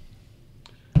 Nice.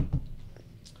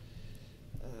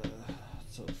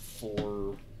 So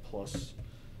 4 plus.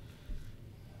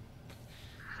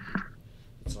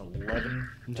 It's an 11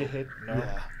 to hit. No.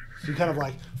 Yeah. So you kind of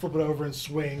like flip it over and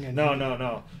swing and.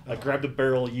 No. I grab the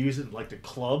barrel, use it like the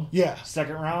club. Yeah.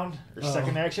 Second round or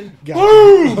second action. Got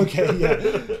it. Okay, yeah.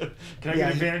 Can I Yeah.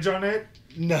 get advantage on it?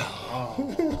 No.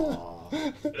 Oh.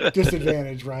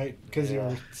 Disadvantage, right? Because Yeah.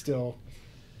 you're still.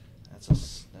 That's a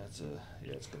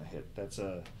yeah, it's gonna hit. That's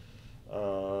a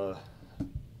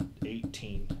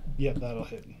 18. Yep, that'll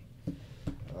hit.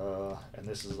 And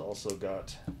this has also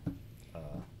got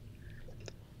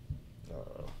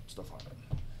stuff on it.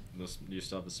 Do you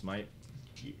still have the smite?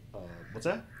 What's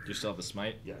that? Do you still have the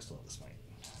smite? Yeah, I still have the smite.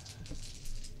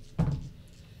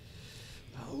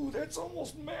 Oh, that's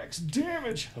almost max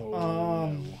damage.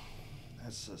 Oh,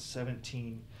 That's a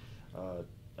 17, 17,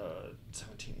 18,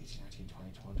 19, 20,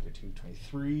 21, 22,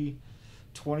 23,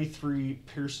 23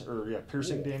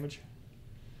 piercing damage,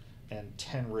 and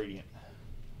 10 radiant.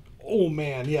 Oh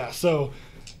man, yeah. So,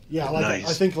 yeah, like Nice.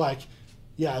 I think like,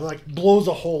 yeah, like blows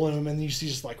a hole in him, and you see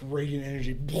just like radiant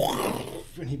energy,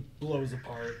 and he blows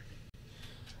apart.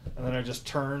 And then I just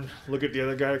turn, look at the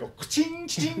other guy, go ching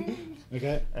ching,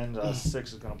 Okay. and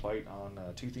 6 is gonna bite on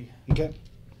Toothy. Okay.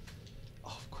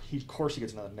 Oh, of course he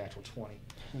gets another natural 20.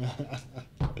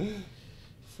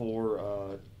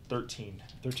 For 13.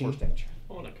 13. Force damage.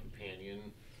 I want a companion.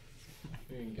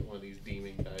 We can get one of these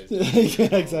demon guys.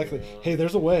 Yeah, exactly. Hey,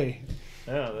 there's a way.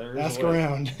 Yeah, there is Ask a way.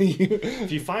 around.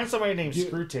 If you find somebody named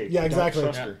Screwtape, yeah, exactly.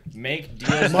 don't trust her. Make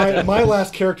deals. my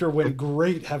last character went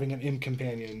great having an imp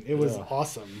companion. It was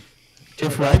awesome.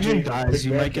 If Raijin dies,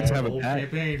 you might get to have a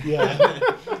pet. Yeah,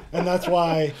 and that's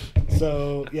why.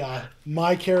 So yeah,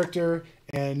 my character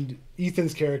and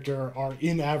Ethan's character are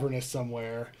in Avernus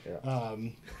somewhere. Yeah.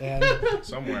 And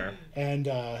Somewhere. and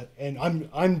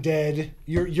I'm dead.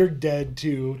 You're dead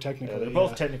too, technically. Yeah, they're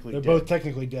both technically they're dead. both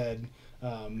technically dead.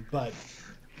 But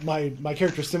my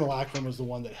character Simulacrum was the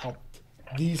one that helped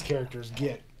these characters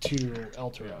get to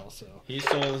Elturel. So He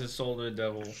sold his soul to a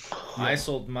devil. I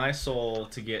sold my soul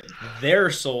to get their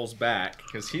souls back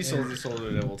because he sold his soul to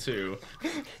a devil too.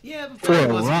 Yeah, but For I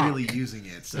a wasn't rock. really using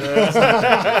it. So.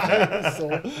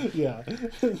 so yeah.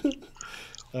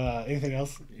 Anything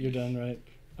else? You're done, right?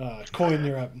 Coin,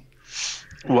 you're up.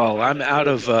 Well, I'm out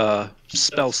of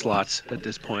spell slots at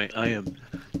this point. I am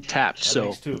tapped, so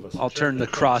makes two of us. I'll turn the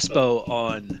crossbow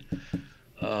on.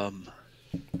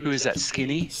 Who is that?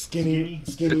 Skinny? Skinny.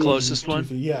 The closest one?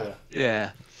 Toothy, yeah. Yeah.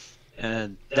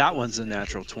 And that one's a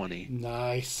natural 20.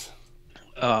 Nice.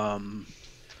 So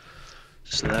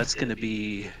that's gonna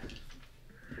be.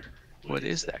 What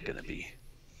is that gonna be?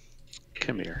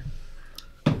 Come here.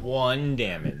 1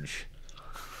 damage.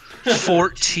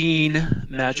 14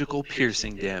 magical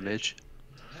piercing damage.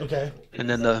 Okay. And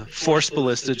then the force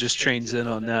ballista just trains in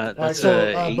on that. All right. That's So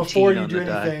 18 before you on do the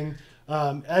die. anything,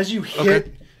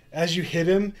 as you hit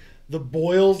him, the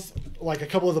boils, like a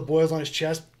couple of the boils on his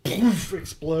chest, poof,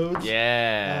 explodes.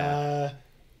 Yeah.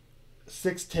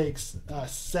 6 takes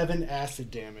 7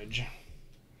 acid damage.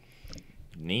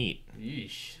 Neat.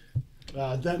 Yeesh.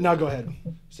 Now go ahead.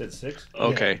 Said 6.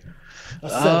 Okay.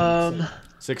 7.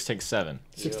 6 takes 7.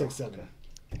 6 takes 7.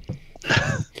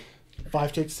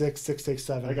 5 takes 6. 6 takes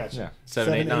 7. I got you. Yeah.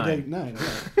 7, 8, 9. 9.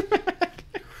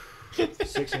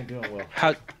 6 ain't doing well.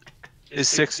 How is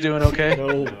 6 doing okay?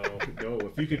 No.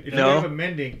 If you could, if No? you have a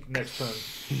mending next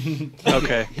turn,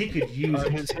 Okay. he could use Are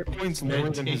it. his hit points lower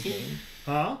than his name?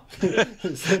 Huh?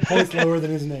 His hit points lower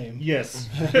than his name. Yes.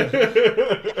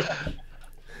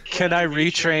 Can I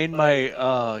retrain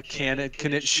my cannon?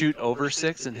 Can it shoot over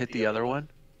 6 and hit the other one?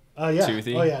 Yeah.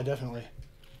 Toothy? Oh yeah, definitely.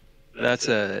 That's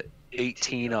a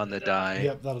 18 on the die.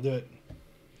 Yep, that'll do it.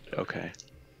 Okay.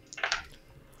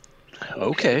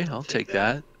 Okay, I'll take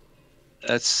that.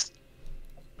 That's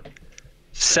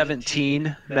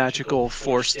 17 magical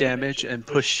force damage and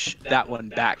push that one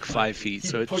back 5 feet,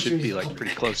 so it should be like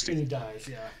pretty close And he to. dies.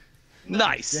 Yeah.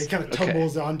 Nice. Yeah, he kind of Okay.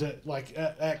 tumbles onto like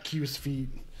at Q's feet.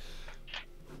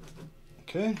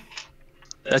 Okay.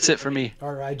 That's it for me.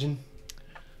 All right, Raijin.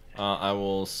 I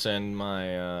will send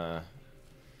my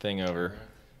thing over.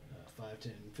 5,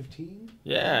 10, 15.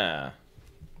 Yeah.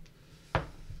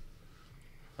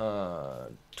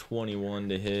 21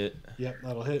 to hit Yep,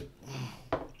 that'll hit.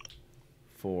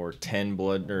 for 10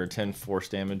 blood or 10 force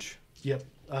damage. Yep.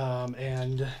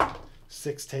 And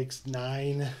 6 takes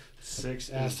 9 6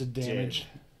 acid damage.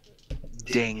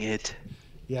 Dang it.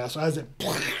 Yeah, so as it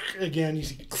again, you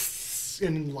see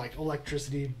and like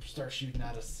electricity starts shooting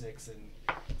out of 6 and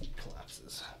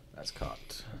collapses. That's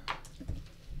cocked.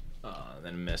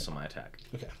 Then miss on my attack.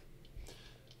 Okay.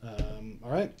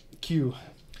 All right, Q.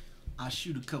 I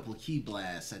shoot a couple of key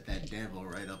blasts at that devil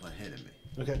right up ahead of me.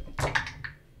 Okay.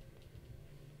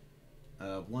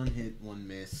 1 hit, 1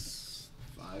 miss,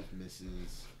 5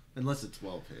 misses. Unless it's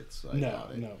 12 hits. So I No,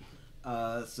 got it. no.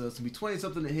 So it's gonna be 20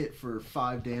 something to hit for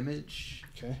 5 damage,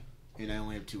 Okay. and I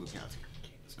only have 2 accounts.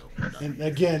 So And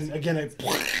again,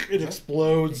 it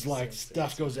explodes like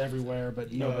stuff goes everywhere,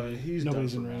 but nobody's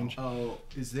in range. oh,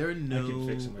 is there no? I can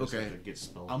fix him. Okay, It gets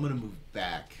spelled. I'm gonna move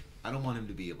back. I don't want him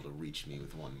to be able to reach me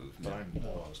with one movement. Fine.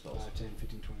 Oh, spells. 5, 10,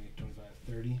 15, 20, 25,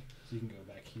 30. So you can go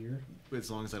back here. As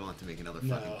long as I don't have to make another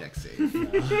No. fucking deck save.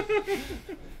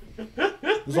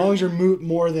 As long as you're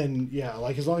more than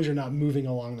like as long as you're not moving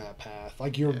along that path,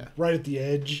 like you're Yeah. right at the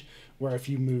edge. Where if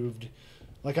you moved,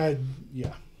 like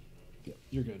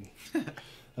you're good.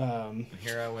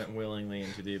 Here I went willingly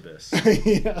into the abyss.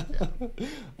 Yeah.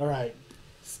 All right,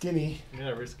 Skinny. I'm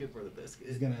gonna risk it for the biscuit.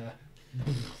 He's gonna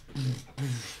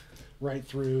right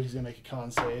through. He's gonna make a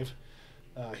con save.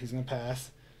 He's gonna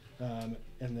pass, and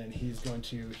then he's going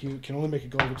to. He can only make a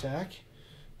gold attack.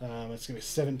 It's gonna be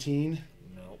 17.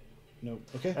 Nope.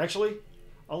 Okay. Actually,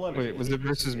 I'll let it Wait, hit. was it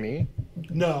versus me?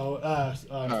 No.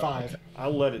 5.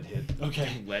 I'll let it hit.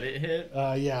 Okay. Let it hit.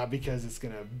 Yeah, because it's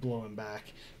gonna blow him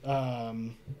back.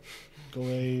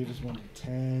 Glaive is 1 to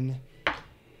 10.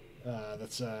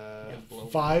 That's blow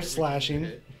 5 everything slashing.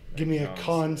 hit. Give me a Con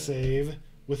con save. save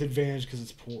with advantage because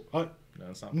it's poor. No,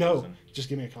 it's not No, poison. just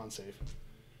give me a con save.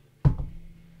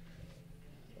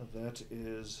 That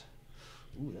is.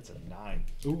 Ooh, that's a 9.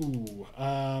 Ooh.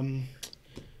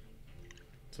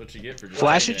 That's what you get for just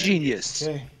Flash of saying genius.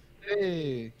 Okay.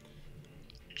 Hey.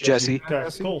 Jesse. Okay,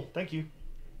 cool. Thank you.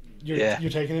 Yeah.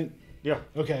 You're taking it. Yeah.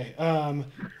 Okay. All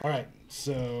right.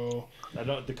 So I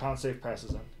don't. The con save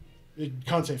passes then.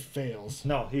 con save fails.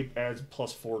 No, he adds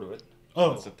 +4 to it.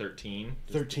 Oh, That's a 13.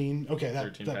 13. Okay, that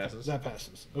 13 that passes. That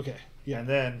passes. Okay. Yeah. And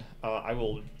then I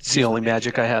will. It's the only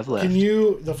magic I have left. Can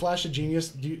you the flash of genius?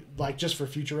 Do you, like just for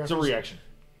future It's a reference? reaction.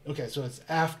 Okay, so it's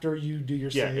after you do your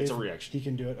Yeah, save. it's a reaction. He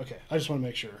can do it. Okay, I just want to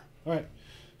make sure. All right.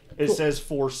 It Cool. says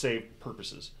for save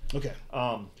purposes. Okay,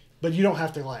 Um, but you don't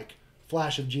have to like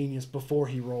flash of genius before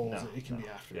he rolls. No, It can no, be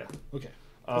after. yeah. Okay.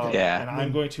 Yeah. And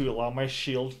I'm going to allow my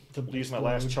shield to use my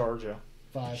last charge.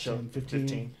 5, So, 10,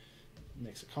 15.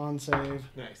 Makes a con save.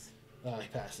 Nice. He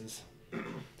passes.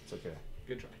 It's okay.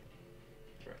 Good try.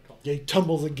 Right, call. Yeah, he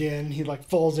tumbles again. He like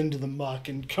falls into the muck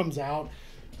and comes out.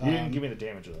 You didn't give me the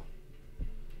damage though.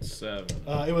 7.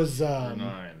 It was Or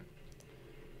 9.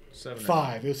 7 or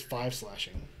 5. It was 5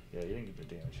 slashing. Yeah, you didn't give me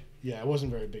the damage. Yeah, it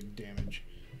wasn't very big damage.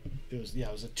 It was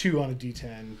it was a 2 on a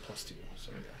D10 plus 2.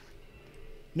 So yeah.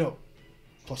 No,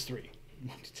 plus 3.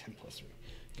 1d10 plus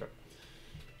 3.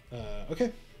 Okay.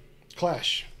 Okay.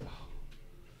 Clash.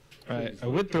 All right, I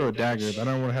would throw a dagger, but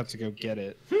I don't want to have to go get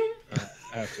it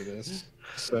after this.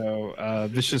 So,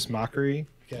 vicious mockery.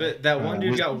 Okay. But that one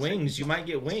dude got wisdom wings. You might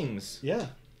get wings. Yeah.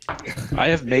 I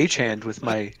have Mage Hand with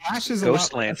my Ash is Ghost a lot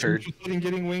less Lantern. interested in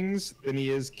getting wings than he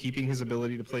is keeping his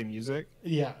ability to play music.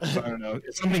 Yeah. So I don't know.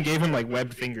 If something gave him like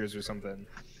webbed fingers or something.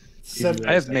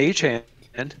 I have Mage Hand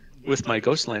with my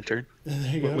Ghost Lantern.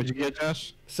 There you What go. would you get,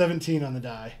 Josh? 17 on the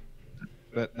die.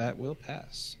 That will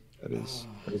pass. That is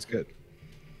good.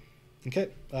 Okay.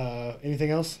 Anything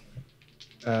else?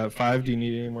 5. Do you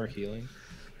need any more healing?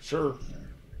 Sure.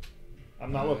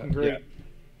 I'm not looking great. yeah.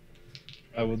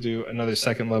 I will do another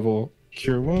 2nd level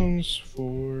cure wounds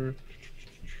for.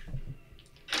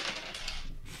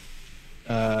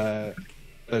 That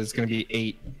is going to be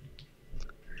 8.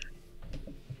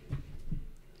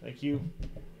 Thank you.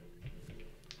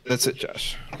 That's it,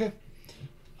 Josh. Okay.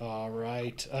 All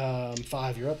right.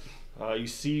 5, you're up. You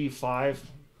see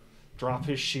 5 drop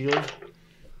his shield,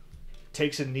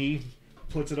 takes a knee,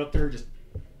 puts it up there, just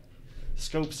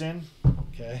scopes in.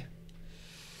 Okay.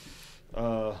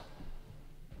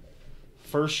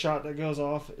 First shot that goes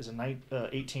off is a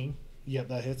 18. Yep,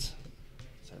 that hits.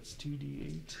 So that's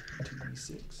 2d8,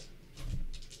 2d6.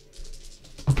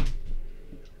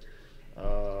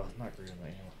 Not great on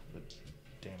the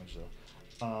damage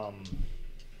though.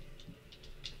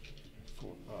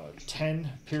 10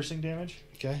 piercing damage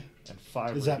Okay. and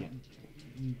 5 Is that? radiant.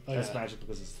 Oh, That's yeah. magic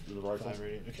because it's the rifle. 5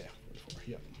 radiant. Okay. 4.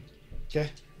 Yep. Okay.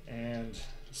 And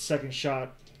second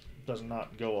shot does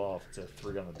not go off. It's a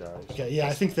 3 on the die. Okay. Yeah,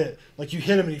 I think that like you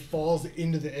hit him and he falls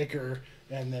into the ichor,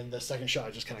 and then the second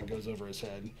shot just kind of goes over his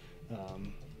head.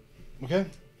 Okay.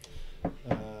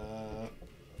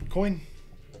 Coin.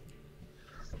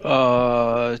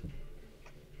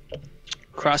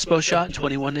 Crossbow shot,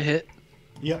 21 to hit.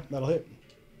 Yep, that'll hit.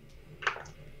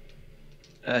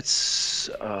 That's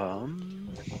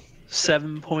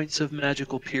 7 points of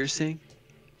magical piercing.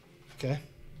 Okay.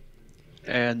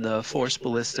 And the force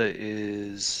ballista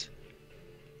is,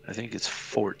 I think it's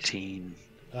 14.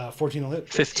 14 will hit.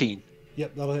 15.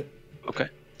 Yep, that'll hit. Okay.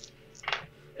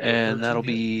 And 13 that'll hit.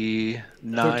 be 13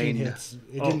 9 hits.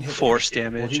 It didn't hit. force Well,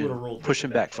 damage he would've and rolled push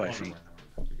him back 5 1 feet.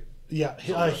 round.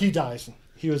 Yeah, he dies.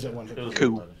 He was at 1 hit. It was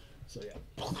Cool. 11. So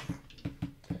yeah.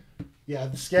 Yeah,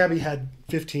 the Scabby had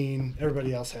 15.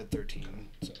 Everybody else had 13.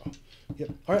 So, yep.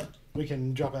 All right, we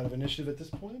can drop out of initiative at this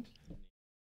point.